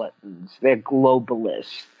cosmopolitans. They're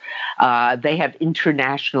globalists. They have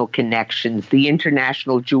international connections, the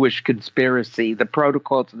international Jewish conspiracy, the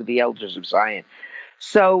protocols of the elders of Zion.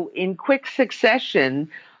 So in quick succession,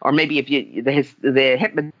 or maybe if the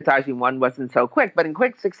hypnotizing one wasn't so quick, but in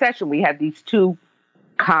quick succession, we had these two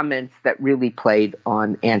comments that really played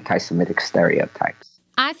on anti-Semitic stereotypes.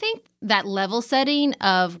 I think that level setting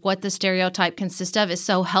of what the stereotype consists of is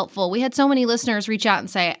so helpful. We had so many listeners reach out and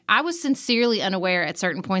say, I was sincerely unaware at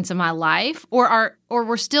certain points in my life or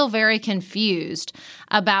were still very confused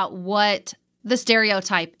about what the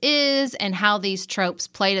stereotype is and how these tropes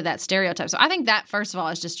play to that stereotype. So I think that, first of all,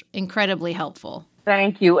 is just incredibly helpful.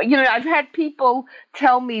 Thank you. I've had people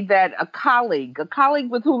tell me that a colleague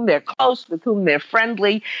with whom they're close, with whom they're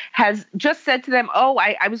friendly, has just said to them, "Oh,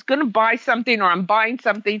 I was going to buy something, or I'm buying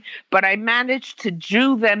something, but I managed to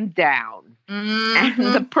Jew them down." Mm-hmm.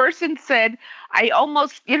 And the person said, "I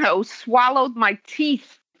almost, swallowed my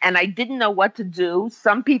teeth and I didn't know what to do."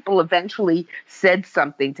 Some people eventually said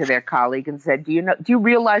something to their colleague and said, do you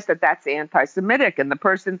realize that that's anti-Semitic? And the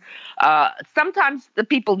person, sometimes the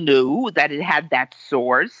people knew that it had that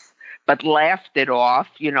source, but laughed it off,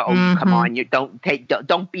 oh, come on, you don't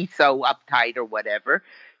be so uptight or whatever,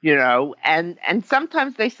 and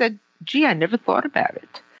sometimes they said, gee, I never thought about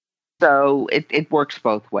it. So it works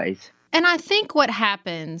both ways. And I think what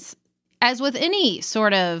happens, as with any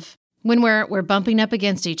sort of, when we're bumping up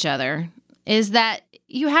against each other, is that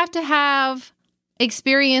you have to have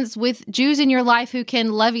experience with Jews in your life who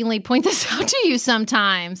can lovingly point this out to you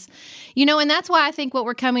sometimes. And that's why I think what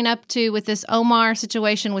we're coming up to with this Omar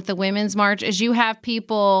situation with the Women's March is you have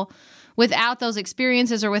people without those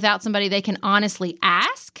experiences or without somebody they can honestly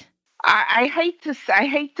ask. I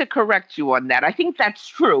hate to correct you on that. I think that's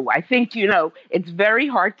true. I think, it's very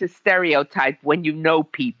hard to stereotype when you know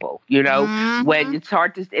people, when it's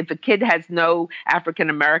hard to, if a kid has no African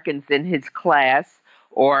Americans in his class,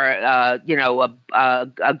 or, a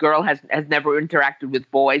girl has never interacted with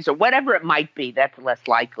boys, or whatever it might be, that's less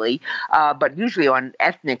likely. But usually on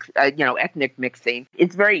ethnic mixing,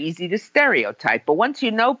 it's very easy to stereotype. But once you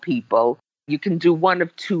know people, you can do one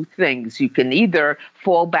of two things. You can either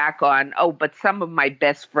fall back on, but some of my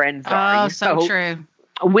best friends are. Oh, so true.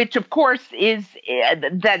 Which, of course, is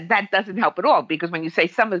that doesn't help at all, because when you say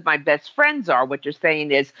some of my best friends are, what you're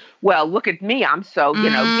saying is, well, look at me. I'm so,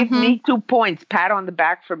 give me 2 points, pat on the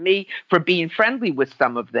back for me for being friendly with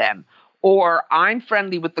some of them. Or I'm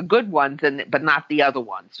friendly with the good ones, but not the other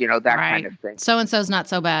ones, that kind of thing. So-and-so's not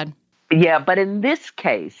so bad. Yeah, but in this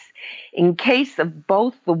case, in case of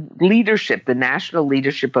both the leadership, the national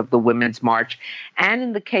leadership of the Women's March, and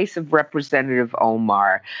in the case of Representative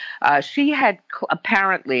Omar, she had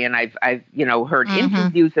apparently, and I've heard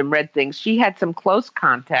interviews and read things, she had some close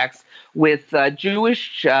contacts with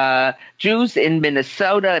Jews in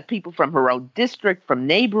Minnesota, people from her own district, from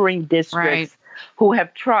neighboring districts. Right. Who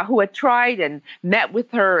had tried and met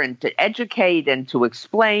with her and to educate and to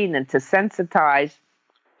explain and to sensitize.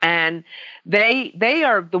 And they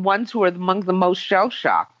are the ones who are among the most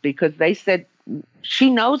shell-shocked, because they said, she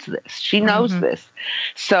knows this. She knows this.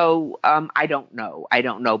 So I don't know.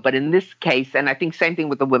 But in this case, and I think same thing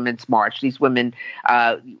with the Women's March, these women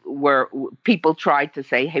people tried to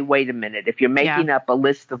say, hey, wait a minute. If you're making up a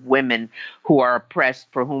list of women who are oppressed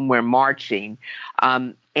for whom we're marching,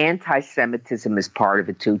 anti-Semitism is part of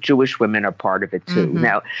it too. Jewish women are part of it too.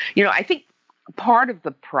 Now, I think part of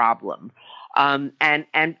the problem,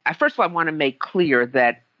 and first of all, I want to make clear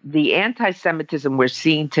that the anti-Semitism we're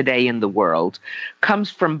seeing today in the world comes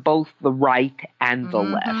from both the right and the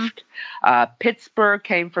left. Pittsburgh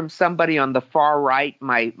came from somebody on the far right.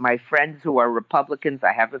 My friends who are Republicans,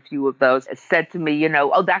 I have a few of those, said to me,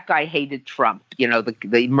 that guy hated Trump.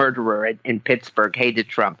 The murderer in Pittsburgh hated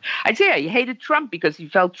Trump. I'd say, yeah, he hated Trump because he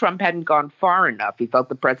felt Trump hadn't gone far enough. He felt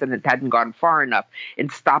the president hadn't gone far enough in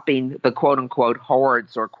stopping the quote-unquote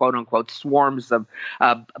hordes or quote-unquote swarms of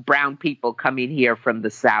brown people coming here from the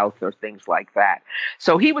South or things like that.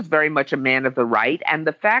 So he was very much a man of the right. And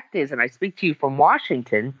the fact is, and I speak to you from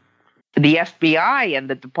Washington, the FBI and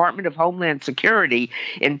the Department of Homeland Security,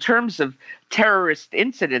 in terms of terrorist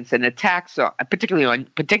incidents and attacks,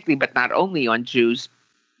 particularly but not only on Jews,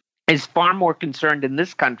 is far more concerned in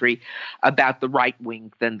this country about the right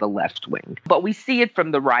wing than the left wing. But we see it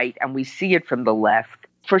from the right and we see it from the left.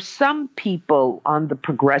 For some people on the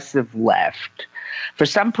progressive left, for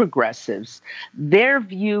some progressives, their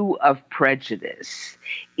view of prejudice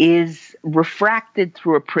is refracted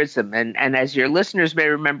through a prism. And as your listeners may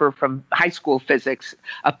remember from high school physics,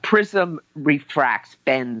 a prism refracts,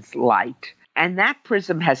 bends light. And that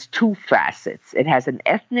prism has two facets. It has an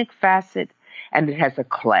ethnic facet and it has a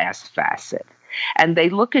class facet. And they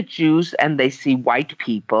look at Jews and they see white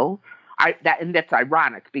people. And that's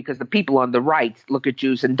ironic because the people on the right look at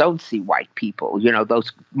Jews and don't see white people.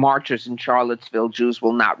 Those marchers in Charlottesville, Jews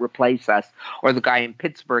will not replace us, or the guy in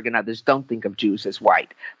Pittsburgh and others don't think of Jews as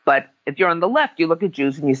white. But if you're on the left, you look at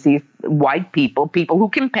Jews and you see white people who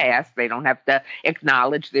can pass. They don't have to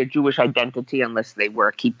acknowledge their Jewish identity unless they wear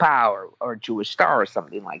a kippah or a Jewish star or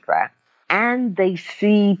something like that. And they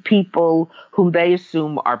see people whom they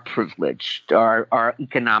assume are privileged or are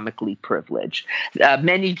economically privileged.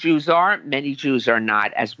 Many Jews are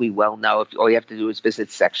not, as we well know. All you have to do is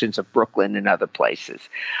visit sections of Brooklyn and other places.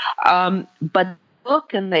 But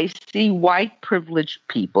look and they see white privileged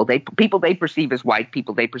people, people they perceive as white,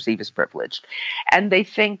 people they perceive as privileged, and they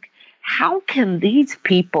think, how can these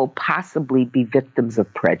people possibly be victims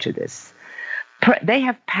of prejudice? They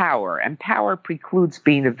have power, and power precludes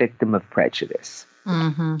being a victim of prejudice.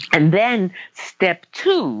 Mm-hmm. And then step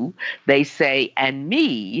two, they say, and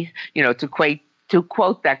me, to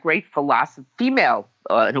quote that great philosopher, female,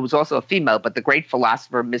 who was also a female, but the great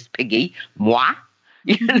philosopher, Miss Piggy, moi,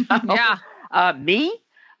 me,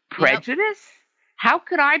 prejudice? Yep. How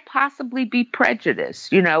could I possibly be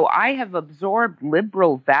prejudiced? I have absorbed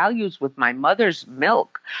liberal values with my mother's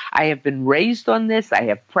milk. I have been raised on this. I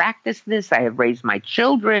have practiced this. I have raised my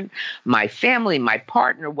children, my family, my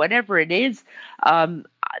partner, whatever it is.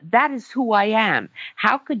 That is who I am.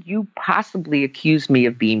 How could you possibly accuse me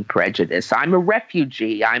of being prejudiced? I'm a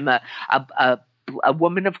refugee. I'm a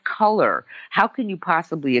woman of color. How can you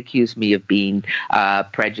possibly accuse me of being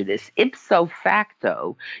prejudiced? Ipso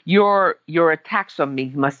facto, your attacks on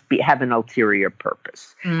me must have an ulterior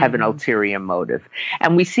purpose, have an ulterior motive.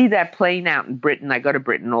 And we see that playing out in Britain. I go to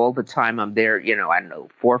Britain all the time. I'm there, I don't know,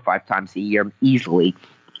 4 or 5 times a year easily.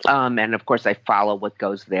 And of course, I follow what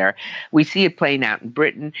goes there. We see it playing out in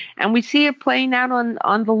Britain, and we see it playing out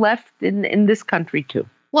on the left in this country too.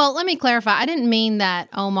 Well, let me clarify. I didn't mean that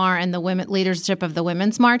Omar and the leadership of the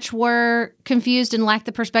Women's March were confused and lacked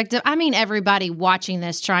the perspective. I mean everybody watching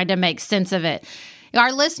this trying to make sense of it.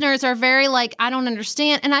 Our listeners are very I don't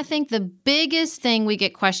understand. And I think the biggest thing we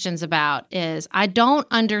get questions about is I don't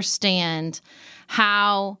understand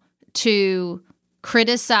how to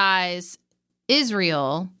criticize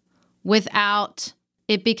Israel without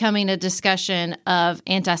it becoming a discussion of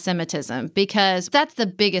anti-Semitism, because that's the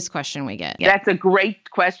biggest question we get. That's a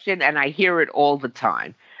great question, and I hear it all the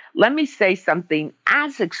time. Let me say something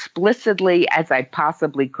as explicitly as I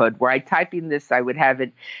possibly could. Were I typing this, I would have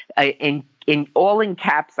it in all in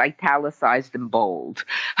caps, italicized and bold.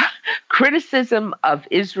 Criticism of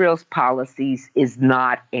Israel's policies is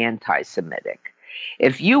not anti-Semitic.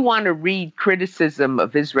 If you want to read criticism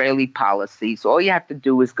of Israeli policies, all you have to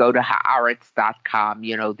do is go to haaretz.com,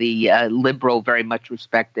 the liberal, very much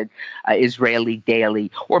respected Israeli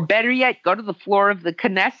daily. Or better yet, go to the floor of the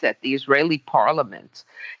Knesset, the Israeli parliament,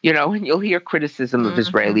 and you'll hear criticism of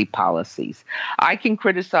Israeli policies. I can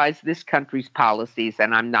criticize this country's policies,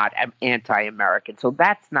 and I'm not anti-American. So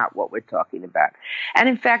that's not what we're talking about. And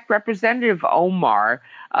in fact, Representative Omar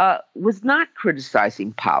was not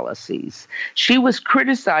criticizing policies. She was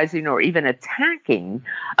criticizing or even attacking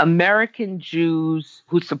American Jews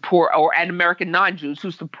who support, and American non-Jews who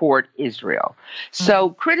support Israel.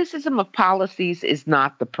 So criticism of policies is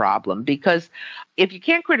not the problem, because if you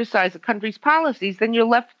can't criticize a country's policies, then you're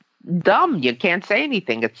left dumb. You can't say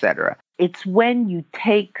anything, etc. It's when you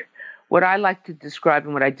take what I like to describe,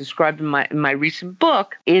 and what I described in my recent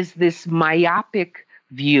book, is this myopic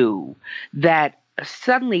view that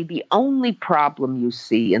suddenly the only problem you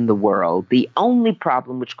see in the world, the only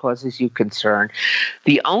problem which causes you concern,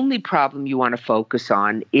 the only problem you want to focus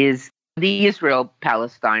on is the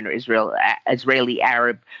Israel-Palestine or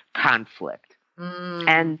Israeli-Arab conflict.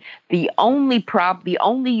 And the only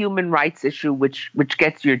human rights issue which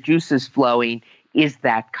gets your juices flowing is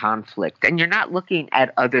that conflict. And you're not looking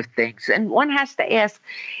at other things. And one has to ask,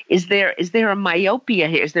 is there a myopia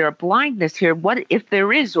here? Is there a blindness here? What if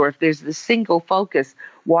there is, or if there's the single focus,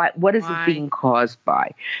 what is it being caused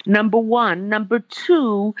by? Number one. Number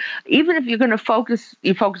two, even if you're going to focus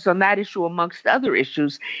on that issue amongst other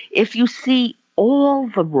issues, if you see all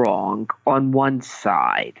the wrong on one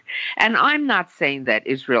side. And I'm not saying that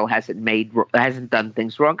Israel hasn't done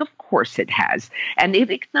things wrong. Of course it has. And it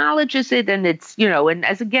acknowledges it, and it's, and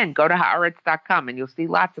as again, go to haaretz.com and you'll see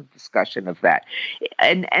lots of discussion of that.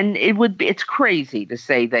 And it's crazy to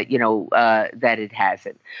say that, that it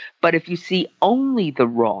hasn't. But if you see only the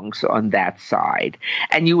wrongs on that side,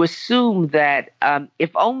 and you assume that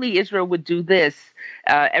if only Israel would do this,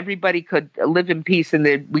 everybody could live in peace and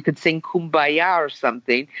then we could sing Kumbaya or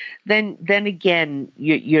something, then again,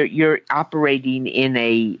 you're operating in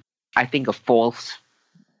a false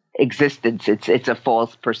existence. It's a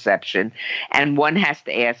false perception. And one has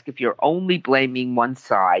to ask, if you're only blaming one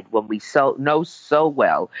side when we know so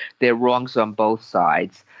well there are wrongs on both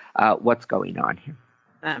sides, what's going on here?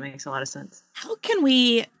 That makes a lot of sense. How can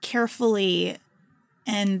we carefully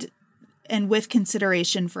and with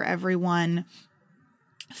consideration for everyone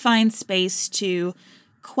find space to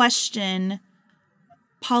question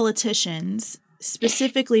politicians,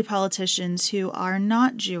 specifically politicians who are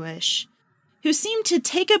not Jewish, who seem to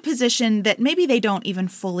take a position that maybe they don't even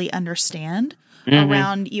fully understand,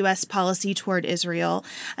 around U.S. policy toward Israel.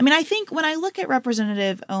 I mean, I think when I look at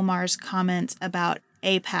Representative Omar's comments about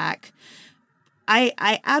AIPAC,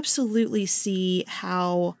 I absolutely see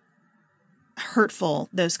how hurtful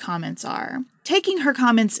those comments are. Taking her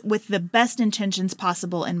comments with the best intentions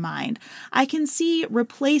possible in mind, I can see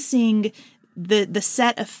replacing the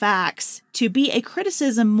set of facts to be a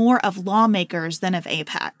criticism more of lawmakers than of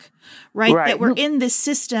AIPAC, right? That we're in this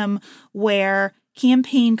system where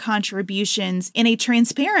campaign contributions in a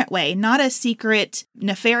transparent way, not a secret,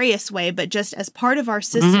 nefarious way, but just as part of our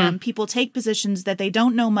system, people take positions that they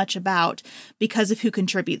don't know much about because of who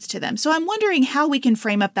contributes to them. So I'm wondering how we can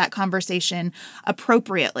frame up that conversation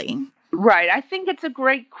appropriately. Right. I think it's a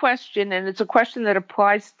great question, and it's a question that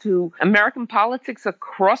applies to American politics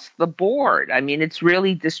across the board. I mean, it's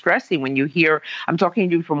really distressing when you hear, I'm talking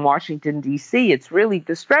to you from Washington, D.C., it's really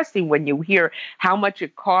distressing when you hear how much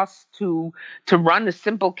it costs to run a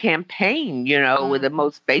simple campaign, with the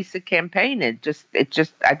most basic campaign. It just,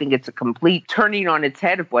 I think it's a complete turning on its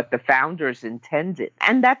head of what the founders intended.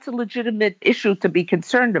 And that's a legitimate issue to be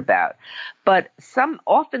concerned about. But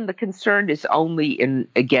often the concern is only in,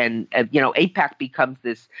 again, AIPAC becomes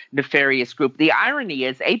this nefarious group. The irony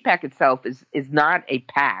is AIPAC itself is not a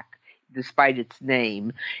PAC, despite its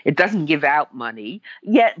name. It doesn't give out money,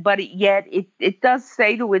 yet it does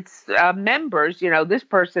say to its members, this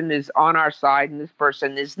person is on our side and this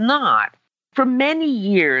person is not. For many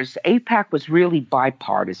years, AIPAC was really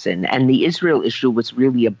bipartisan, and the Israel issue was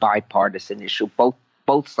really a bipartisan issue, both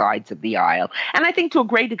sides of the aisle. And I think to a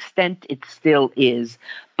great extent it still is.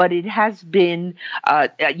 But it has been,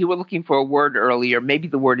 you were looking for a word earlier, maybe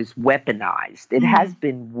the word is weaponized. It has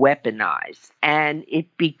been weaponized. And it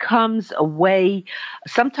becomes a way,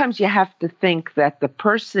 sometimes you have to think that the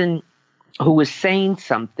person who is saying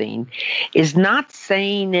something is not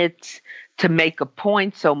saying it to make a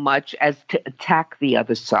point so much as to attack the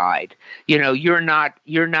other side. You're not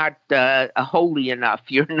holy enough.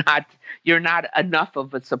 You're not enough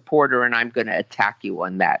of a supporter, and I'm going to attack you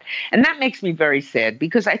on that. And that makes me very sad,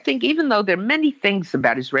 because I think even though there are many things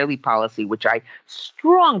about Israeli policy which I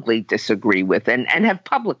strongly disagree with and have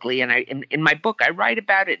publicly, and in my book I write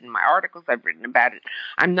about it, in my articles I've written about it,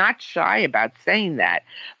 I'm not shy about saying that.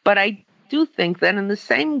 But I do think that in the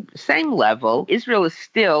same level, Israel is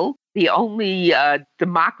still the only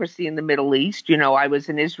democracy in the Middle East. I was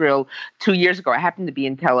in Israel 2 years ago. I happened to be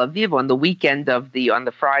in Tel Aviv on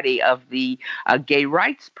the Friday of the gay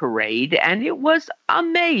rights parade, and it was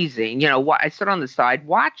amazing. I stood on the side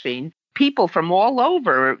watching people from all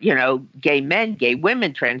over, gay men, gay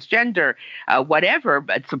women, transgender, whatever,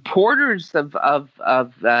 but supporters of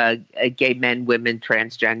gay men, women,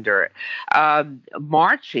 transgender,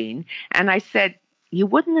 marching. And I said, you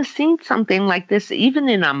wouldn't have seen something like this even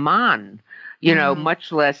in Amman,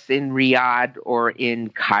 much less in Riyadh or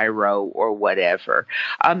in Cairo or whatever.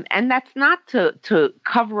 And that's not to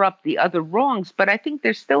cover up the other wrongs, but I think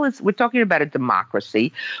there still is, we're talking about a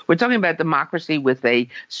democracy. We're talking about democracy with a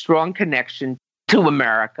strong connection to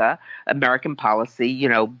American policy,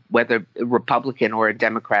 whether a Republican or a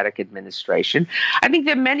Democratic administration. I think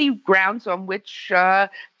there are many grounds on which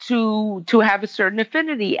to have a certain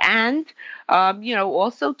affinity, and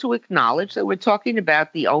also to acknowledge that we're talking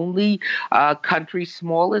about the only country,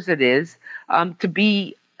 small as it is, to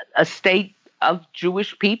be a state of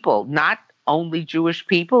Jewish people, not only Jewish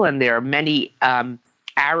people, and there are many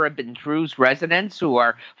Arab and Druze residents who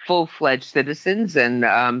are full-fledged citizens. And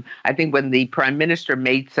I think when the prime minister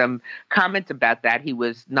made some comment about that, he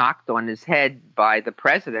was knocked on his head by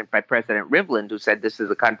President Rivlin, who said this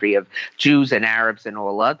is a country of Jews and Arabs and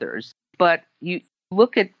all others. But you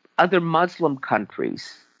look at other Muslim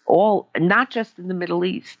countries, all, not just in the Middle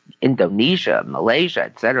East, Indonesia, Malaysia,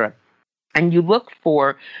 etc., and you look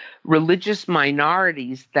for religious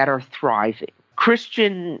minorities that are thriving.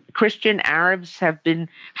 Christian Arabs have been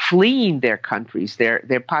fleeing their countries.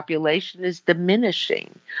 Their population is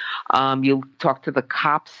diminishing. You talk to the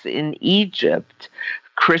Copts in Egypt,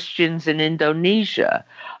 Christians in Indonesia.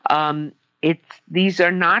 These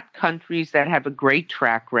are not countries that have a great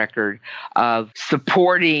track record of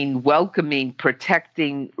supporting, welcoming,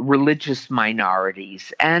 protecting religious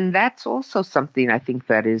minorities. And that's also something I think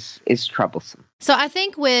that is troublesome. So I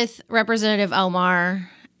think with Representative Omar,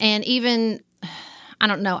 and even, I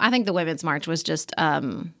don't know, I think the Women's March was just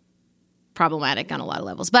problematic on a lot of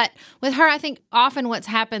levels. But with her, I think often what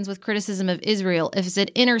happens with criticism of Israel is it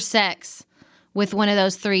intersects with one of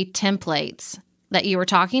those three templates that you were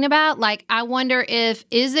talking about. Like, I wonder is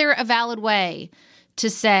there a valid way to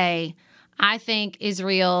say, I think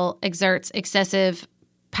Israel exerts excessive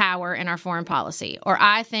power in our foreign policy. Or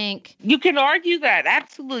I think you can argue that.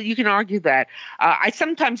 Absolutely. You can argue that. I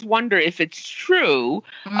sometimes wonder if it's true.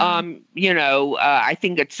 I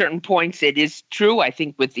think at certain points it is true. I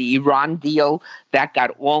think with the Iran deal, that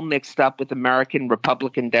got all mixed up with American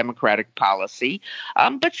Republican Democratic policy.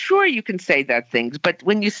 But sure, you can say that things. But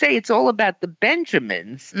when you say it's all about the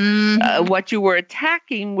Benjamins, what you were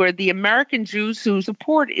attacking were the American Jews who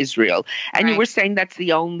support Israel. And you were saying that's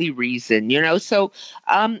the only reason, So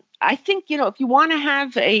I think, if you want to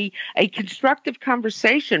have a constructive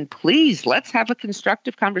conversation, please, let's have a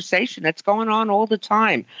constructive conversation. That's going on all the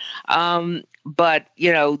time. But,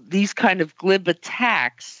 these kind of glib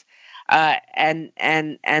attacks and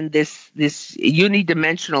this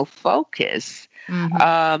unidimensional focus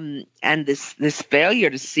and this failure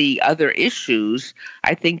to see other issues,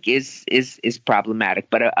 I think is problematic.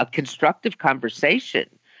 But a constructive conversation.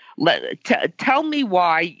 Tell me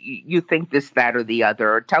why you think this, that, or the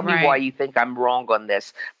other, or tell me why you think I'm wrong on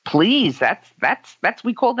this. Please, that's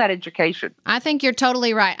we call that education. I think you're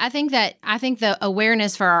totally right. I think the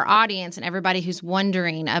awareness for our audience and everybody who's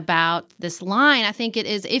wondering about this line, I think it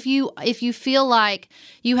is if you feel like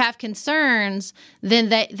you have concerns, then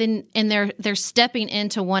they're stepping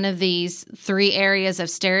into one of these three areas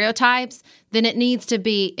of stereotypes, then it needs to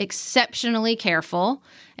be exceptionally careful.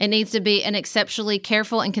 It needs to be an exceptionally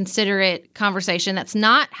careful and considerate conversation. That's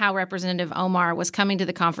not how Representative Omar was coming to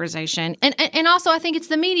the conversation. And also, I think it's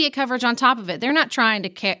the media coverage on top of it. They're not trying to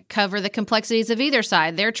cover the complexities of either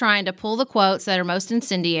side. They're trying to pull the quotes that are most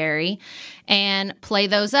incendiary and play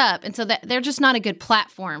those up. And so that they're just not a good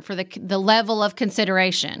platform for the level of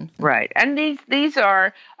consideration. Right. And these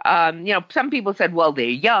are, some people said, well, they're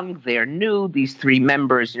young, they're new, these three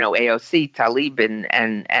members, AOC, Tlaib,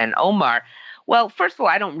 and Omar. Well, first of all,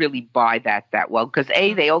 I don't really buy that well because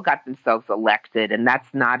A, they all got themselves elected, and that's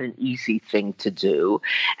not an easy thing to do.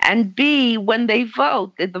 And B, when they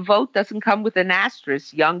vote, the vote doesn't come with an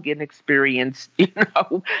asterisk. Young, inexperienced,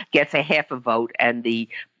 gets a half a vote, and the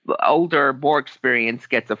older, more experienced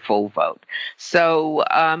gets a full vote. So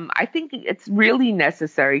I think it's really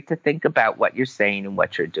necessary to think about what you're saying and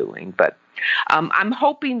what you're doing. But I'm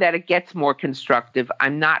hoping that it gets more constructive.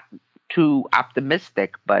 I'm not too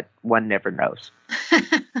optimistic, but one never knows.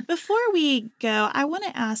 Before we go, I want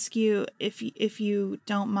to ask you, if you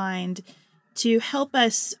don't mind, to help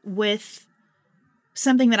us with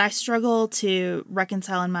something that I struggle to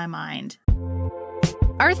reconcile in my mind.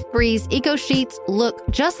 Earth Breeze Eco Sheets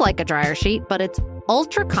look just like a dryer sheet, but it's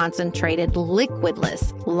ultra-concentrated,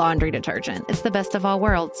 liquidless laundry detergent. It's the best of all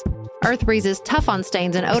worlds. Earth Breeze is tough on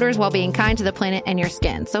stains and odors while being kind to the planet and your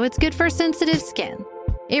skin, so it's good for sensitive skin.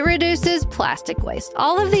 It reduces plastic waste.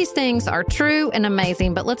 All of these things are true and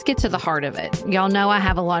amazing, but let's get to the heart of it. Y'all know I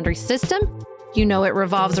have a laundry system. You know it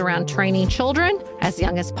revolves around training children as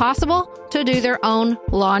young as possible to do their own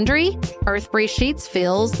laundry. Earth Breeze Sheets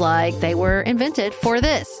feels like they were invented for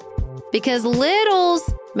this. Because littles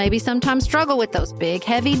maybe sometimes struggle with those big,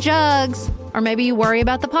 heavy jugs. Or maybe you worry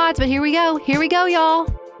about the pods, but here we go. Here we go, y'all.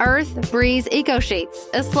 Earth Breeze Eco Sheets.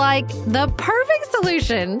 It's like the perfect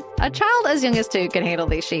solution. A child as young as 2 can handle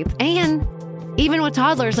these sheets. And even with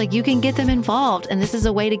toddlers, you can get them involved. And this is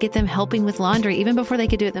a way to get them helping with laundry even before they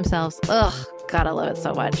could do it themselves. Ugh, God, I love it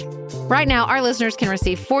so much. Right now, our listeners can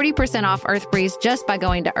receive 40% off Earth Breeze just by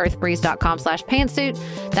going to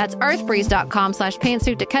earthbreeze.com/pantsuit. That's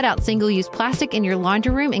earthbreeze.com/pantsuit to cut out single-use plastic in your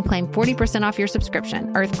laundry room and claim 40% off your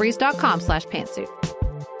subscription. earthbreeze.com/pantsuit.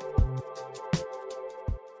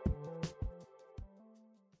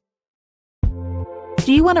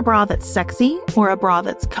 Do you want a bra that's sexy or a bra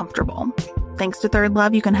that's comfortable? Thanks to Third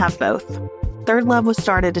Love, you can have both. Third Love was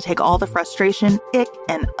started to take all the frustration, ick,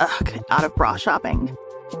 and ugh out of bra shopping.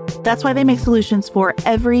 That's why they make solutions for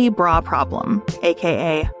every bra problem,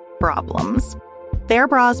 aka problems. Their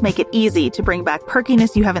bras make it easy to bring back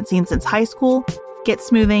perkiness you haven't seen since high school, get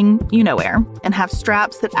smoothing you know where, and have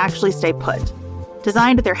straps that actually stay put.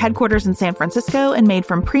 Designed at their headquarters in San Francisco and made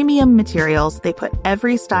from premium materials, they put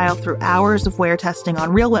every style through hours of wear testing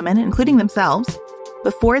on real women, including themselves,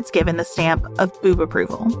 before it's given the stamp of boob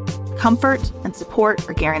approval. Comfort and support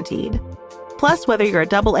are guaranteed. Plus, whether you're a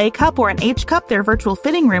double A cup or an H cup, their virtual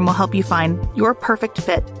fitting room will help you find your perfect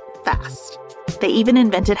fit fast. They even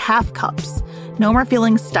invented half cups. No more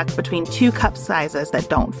feeling stuck between 2 cup sizes that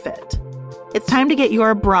don't fit. It's time to get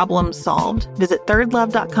your problem solved. Visit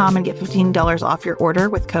thirdlove.com and get $15 off your order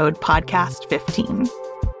with code PODCAST15.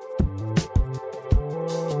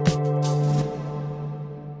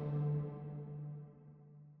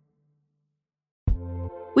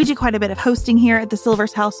 We do quite a bit of hosting here at the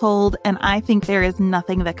Silvers household, and I think there is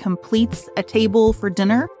nothing that completes a table for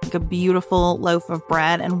dinner like a beautiful loaf of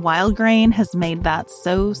bread, and Wild Grain has made that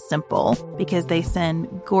so simple because they send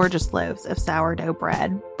gorgeous loaves of sourdough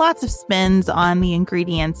bread. Lots of spins on the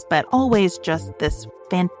ingredients, but always just this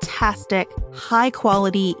fantastic, high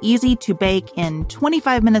quality, easy to bake in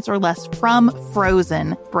 25 minutes or less from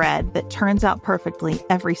frozen bread that turns out perfectly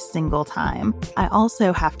every single time. I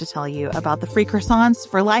also have to tell you about the free croissants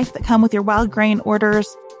for life that come with your Wild Grain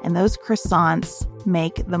orders. And those croissants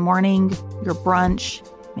make the morning, your brunch,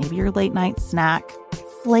 maybe your late night snack,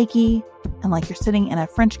 flaky and like you're sitting in a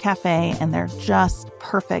French cafe, and they're just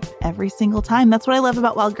perfect every single time. That's what I love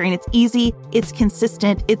about Wild Grain. It's easy, it's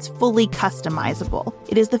consistent, it's fully customizable.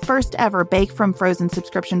 It is the first ever bake from frozen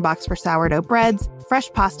subscription box for sourdough breads, fresh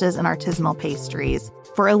pastas, and artisanal pastries.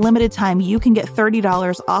 For a limited time, you can get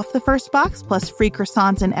 $30 off the first box plus free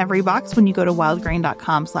croissants in every box when you go to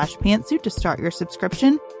wildgrain.com/pantsuit to start your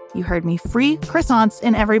subscription. You heard me. Free croissants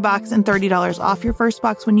in every box and $30 off your first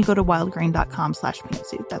box when you go to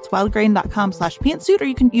wildgrain.com/pantsuit. That's wildgrain.com/pantsuit, or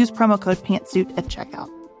you can use promo code pantsuit at checkout.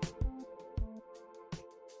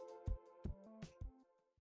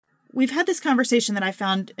 We've had this conversation that I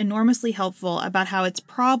found enormously helpful about how it's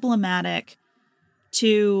problematic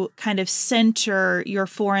to kind of center your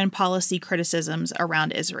foreign policy criticisms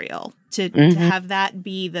around Israel, to have that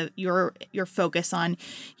be your focus on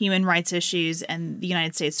human rights issues and the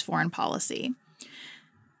United States foreign policy.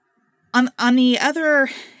 On the other,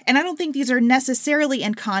 and I don't think these are necessarily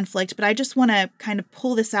in conflict, but I just want to kind of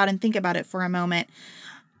pull this out and think about it for a moment.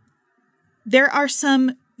 There are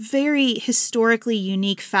some very historically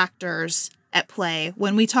unique factors at play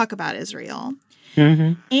when we talk about Israel.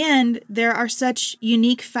 And there are such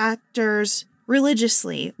unique factors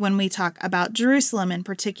religiously when we talk about Jerusalem in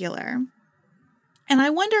particular. And I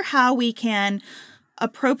wonder how we can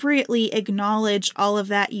appropriately acknowledge all of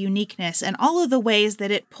that uniqueness and all of the ways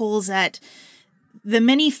that it pulls at the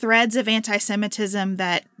many threads of anti-Semitism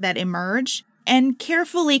that emerge, and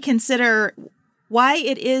carefully consider why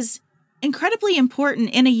it is incredibly important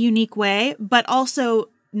in a unique way, but also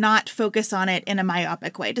not focus on it in a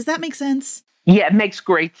myopic way. Does that make sense? Yeah, it makes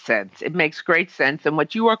great sense. It makes great sense. And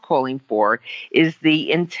what you are calling for is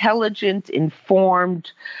the intelligent,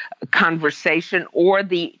 informed conversation, or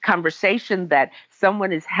the conversation that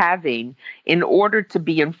someone is having in order to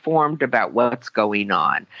be informed about what's going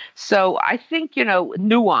on. So I think,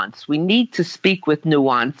 nuance. We need to speak with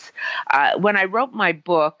nuance. When I wrote my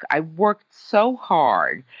book, I worked so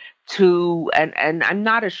hard and I'm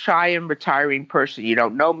not a shy and retiring person. You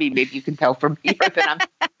don't know me. Maybe you can tell from here that I'm.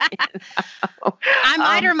 I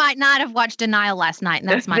might or might not have watched Denial last night, and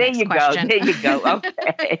that's my next question. There you go.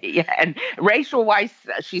 Okay. Yeah. And Rachel Weisz,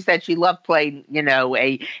 she said she loved playing,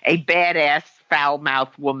 a badass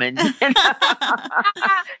foul-mouthed woman. I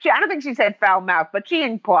don't think she said foul-mouthed, but she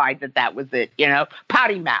implied that was it.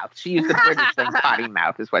 Potty mouth. She used the British thing. Potty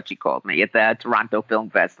mouth is what she called me at the Toronto Film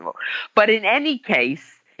Festival. But in any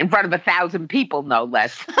case, in front of 1,000 people, no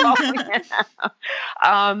less.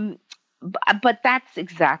 But that's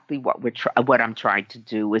exactly what I'm trying to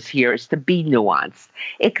do is to be nuanced,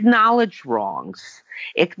 acknowledge wrongs,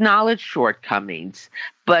 acknowledge shortcomings.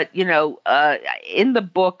 But, in the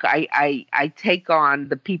book, I take on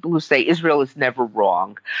the people who say Israel is never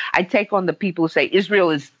wrong. I take on the people who say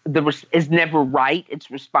Israel is never right.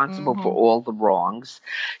 It's responsible for all the wrongs.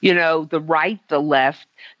 The right, the left,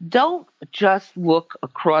 don't just look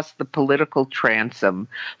across the political transom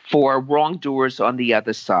for wrongdoers on the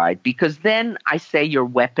other side, because then I say you're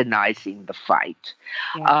weaponizing the fight.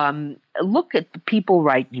 Yeah. Look at the people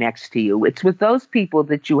right next to you. It's with those people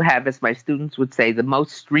that you have, as my students would say, the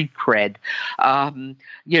most street cred, to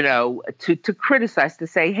criticize, to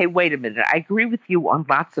say, hey, wait a minute, I agree with you on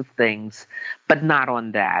lots of things, but not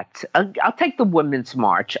on that. I'll take the Women's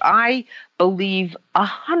March. I believe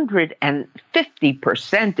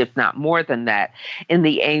 150%, if not more than that, in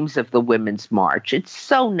the aims of the Women's March. It's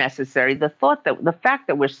so necessary. The fact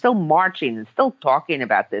that we're still marching and still talking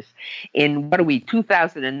about this in,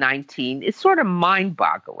 2019, is sort of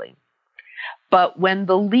mind-boggling. But when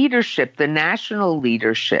the leadership, the national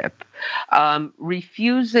leadership,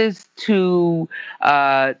 refuses to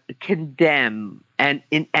condemn and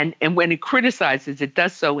when it criticizes, it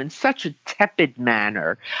does so in such a tepid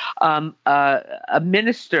manner. A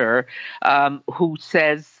minister who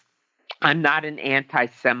says, "I'm not an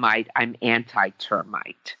anti-Semite, I'm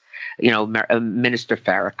anti-termite," Minister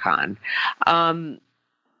Farrakhan.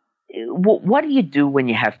 What do you do when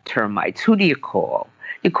you have termites? Who do you call?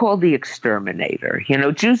 you call the exterminator.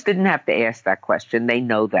 Jews didn't have to ask that question. They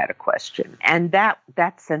know that a question. And that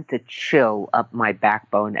sent a chill up my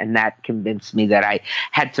backbone, and that convinced me that I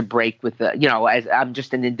had to break with as I'm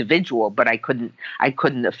just an individual, but I couldn't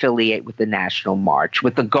affiliate with the National March.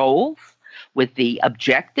 With the goals, with the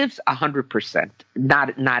objectives, 100%,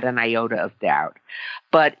 not an iota of doubt.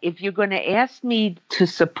 But if you're going to ask me to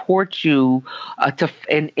support you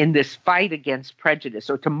in this fight against prejudice,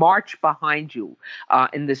 or to march behind you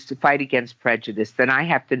in this fight against prejudice, then I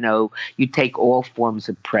have to know you take all forms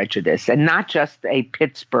of prejudice, and not just a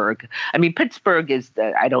Pittsburgh. I mean, Pittsburgh is,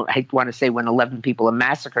 I want to say when 11 people are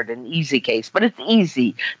massacred, an easy case, but it's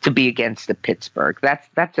easy to be against a Pittsburgh.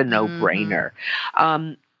 That's a no-brainer.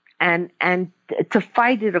 And to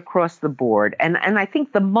fight it across the board. And I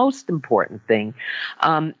think the most important thing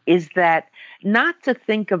is that not to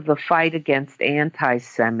think of the fight against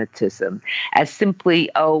anti-Semitism as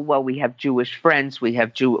simply, we have Jewish friends,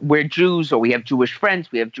 we're Jews, or we have Jewish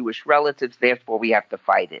friends, we have Jewish relatives, therefore we have to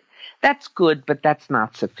fight it. That's good, but that's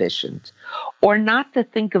not sufficient. Or not to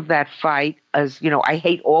think of that fight as, I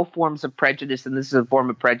hate all forms of prejudice, and this is a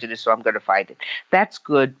form of prejudice, so I'm going to fight it. That's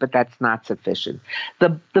good, but that's not sufficient.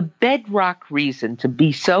 The bedrock reason to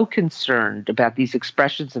be so concerned about these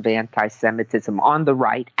expressions of anti-Semitism on the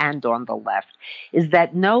right and on the left is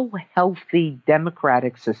that no healthy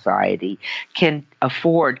democratic society can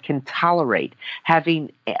tolerate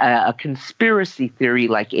having a conspiracy theory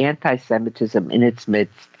like anti-Semitism in its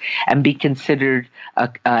midst and be considered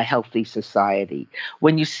a healthy society.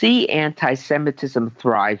 When you see anti-Semitism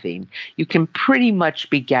thriving, you can pretty much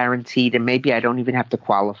be guaranteed, and maybe I don't even have to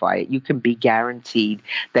qualify it, you can be guaranteed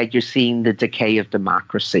that you're seeing the decay of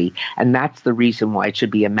democracy. And that's the reason why it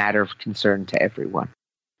should be a matter of concern to everyone.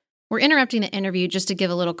 We're interrupting the interview just to give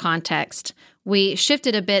a little context. We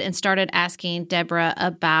shifted a bit and started asking Deborah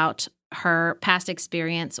about her past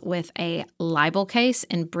experience with a libel case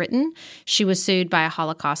in Britain. She was sued by a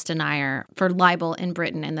Holocaust denier for libel in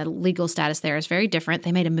Britain, and the legal status there is very different.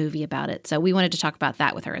 They made a movie about it, so we wanted to talk about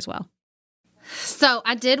that with her as well. So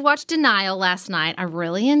I did watch Denial last night. I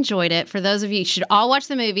really enjoyed it. For those of you should all watch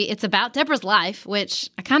the movie. It's about Deborah's life,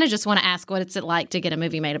 which I kind of just want to ask, what it's like to get a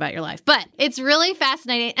movie made about your life? But it's really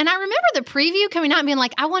fascinating. And I remember the preview coming out and being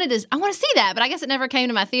like, I want to see that, but I guess it never came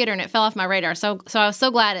to my theater and it fell off my radar. So I was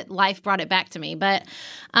so glad Life brought it back to me. But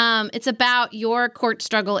it's about your court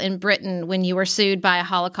struggle in Britain when you were sued by a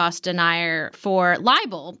Holocaust denier for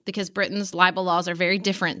libel, because Britain's libel laws are very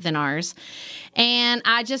different than ours. And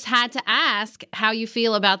I just had to ask how you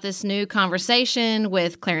feel about this new conversation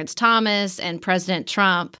with Clarence Thomas and President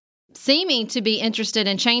Trump seeming to be interested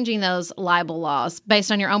in changing those libel laws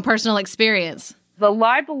based on your own personal experience. The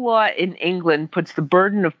libel law in England puts the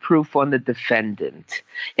burden of proof on the defendant.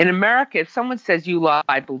 In America, if someone says you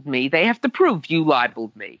libeled me, they have to prove you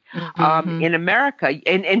libeled me. Mm-hmm. In America,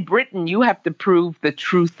 in Britain, you have to prove the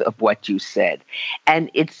truth of what you said.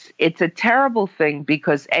 And it's a terrible thing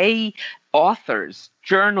because authors,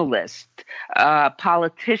 journalists,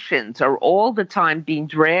 politicians are all the time being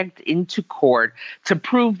dragged into court to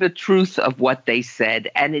prove the truth of what they said.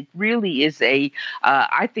 And it really is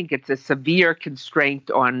I think it's a severe constraint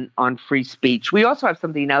on free speech. We also have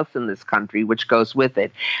something else in this country which goes with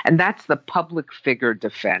it, and that's the public figure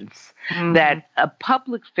defense. Mm-hmm. That a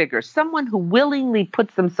public figure, someone who willingly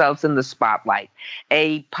puts themselves in the spotlight,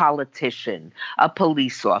 a politician, a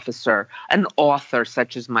police officer, an author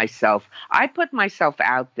such as myself, I put myself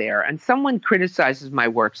out there and someone criticizes my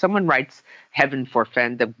work, someone writes, heaven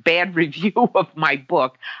forfend, a bad review of my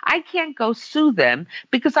book, I can't go sue them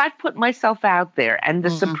because I've put myself out there. And the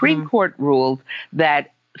Supreme Court ruled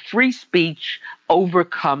that free speech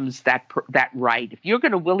overcomes that right. If you're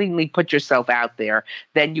going to willingly put yourself out there,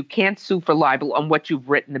 then you can't sue for libel on what you've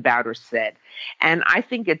written about or said. And I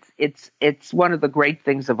think it's one of the great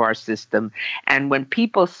things of our system. And when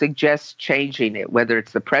people suggest changing it, whether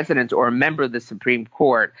it's the president or a member of the Supreme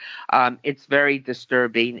Court, it's very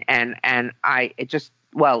disturbing. And it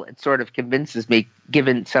sort of convinces me,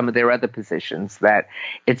 given some of their other positions, that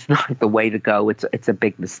it's not the way to go. It's a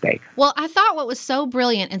big mistake. Well, I thought what was so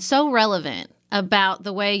brilliant and so relevant about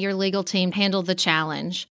the way your legal team handled the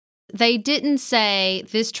challenge, they didn't say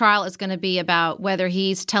this trial is going to be about whether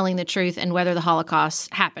he's telling the truth and whether the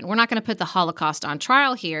Holocaust happened. We're not going to put the Holocaust on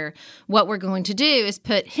trial here. What we're going to do is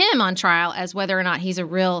put him on trial as whether or not he's a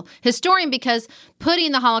real historian, because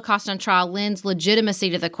putting the Holocaust on trial lends legitimacy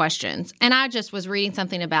to the questions. And I just was reading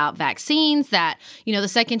something about vaccines that, the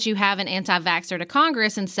second you have an anti-vaxxer to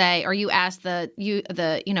Congress and say, or you ask the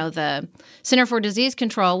Center for Disease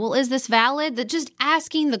Control, well, is this valid? That just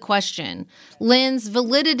asking the question lends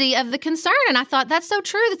validity of the concern. And I thought, that's so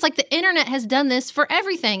true. It's like the internet has done this for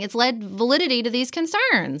everything. It's led validity to these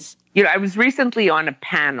concerns. I was recently on a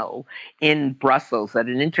panel in Brussels at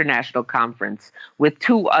an international conference with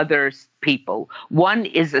two other people. One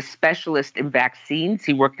is a specialist in vaccines.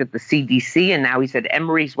 He worked at the CDC, and now he's at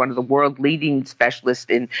Emory. He's one of the world leading specialists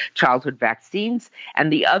in childhood vaccines.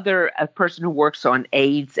 And the other, a person who works on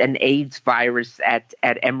AIDS and AIDS virus at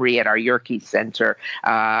Emory at our Yerke Center,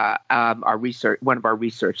 one of our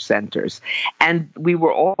research centers. And we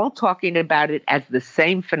were all talking about it as the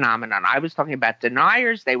same phenomenon. I was talking about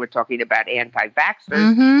deniers. They were talking about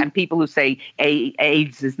anti-vaxxers and people who say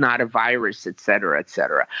AIDS is not a virus, et cetera, et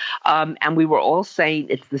cetera. And we were all saying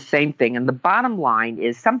it's the same thing. And the bottom line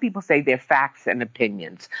is some people say they're facts and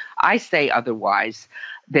opinions. I say otherwise.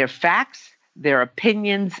 They're facts, they're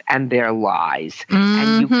opinions, and they're lies.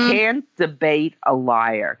 And you can't debate a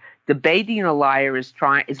liar. Debating a liar is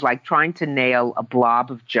like trying to nail a blob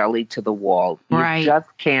of jelly to the wall. You just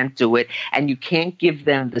can't do it, and you can't give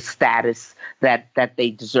them the status that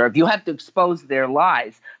they deserve. You have to expose their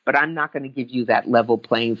lies, but I'm not going to give you that level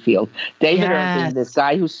playing field. David Irving, this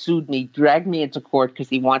guy who sued me, dragged me into court because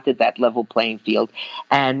he wanted that level playing field,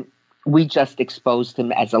 and we just exposed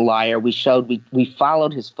him as a liar. We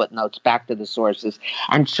followed his footnotes back to the sources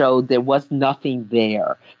and showed there was nothing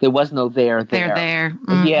there. There was no there. They're there.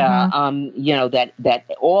 Yeah. That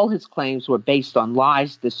all his claims were based on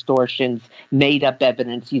lies, distortions, made up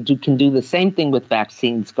evidence. You can do the same thing with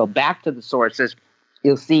vaccines. Go back to the sources.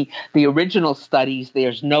 You'll see the original studies.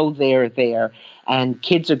 There's no there. And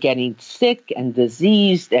kids are getting sick and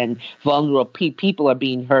diseased and vulnerable. People are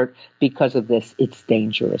being hurt because of this. It's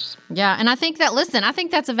dangerous. Yeah. And I think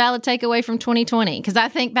that's a valid takeaway from 2020, because I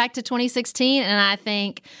think back to 2016 and I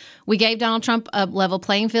think we gave Donald Trump a level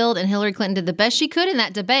playing field and Hillary Clinton did the best she could in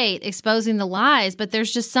that debate, exposing the lies. But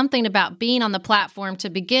there's just something about being on the platform to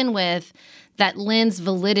begin with that lends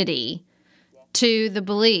validity to the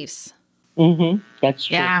beliefs. That's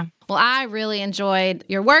true. Yeah. Well, I really enjoyed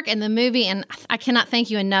your work and the movie, and I cannot thank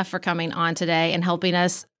you enough for coming on today and helping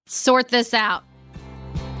us sort this out.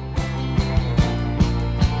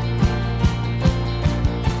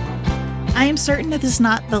 I am certain that this is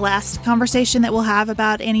not the last conversation that we'll have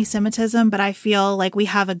about anti-Semitism, but I feel like we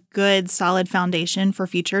have a good, solid foundation for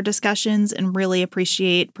future discussions and really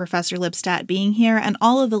appreciate Professor Lipstadt being here and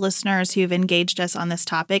all of the listeners who've engaged us on this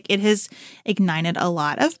topic. It has ignited a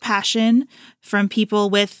lot of passion from people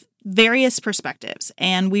with various perspectives,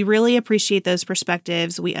 and we really appreciate those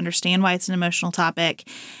perspectives. We understand why it's an emotional topic,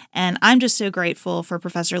 and I'm just so grateful for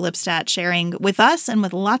Professor Lipstadt sharing with us and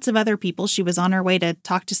with lots of other people. She was on her way to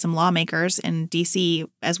talk to some lawmakers in D.C.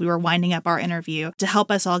 as we were winding up our interview to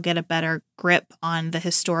help us all get a better grip on the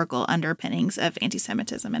historical underpinnings of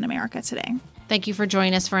anti-Semitism in America today. Thank you for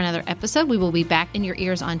joining us for another episode. We will be back in your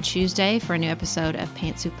ears on Tuesday for a new episode of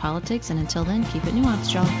Pantsuit Politics, and until then, keep it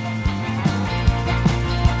nuanced, y'all.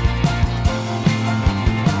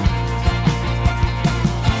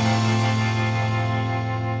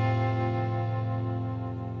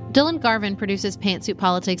 Dylan Garvin produces Pantsuit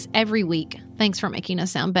Politics every week. Thanks for making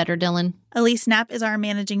us sound better, Dylan. Elise Knapp is our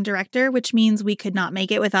managing director, which means we could not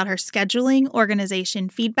make it without her scheduling, organization,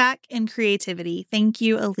 feedback, and creativity. Thank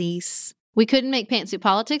you, Elise. We couldn't make Pantsuit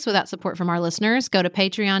Politics without support from our listeners. Go to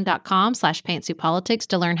patreon.com/pantsuitpolitics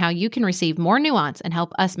to learn how you can receive more nuance and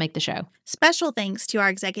help us make the show. Special thanks to our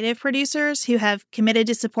executive producers who have committed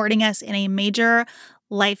to supporting us in a major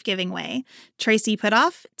life-giving way. Tracy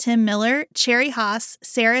Putoff, Tim Miller, Cherry Haas,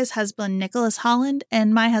 Sarah's husband, Nicholas Holland,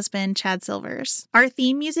 and my husband, Chad Silvers. Our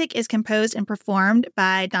theme music is composed and performed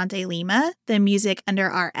by Dante Lima. The music under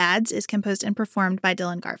our ads is composed and performed by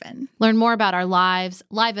Dylan Garvin. Learn more about our live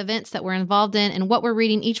events that we're involved in and what we're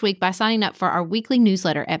reading each week by signing up for our weekly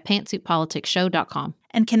newsletter at pantsuitpoliticsshow.com.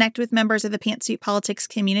 And connect with members of the Pantsuit Politics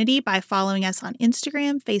community by following us on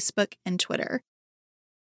Instagram, Facebook, and Twitter.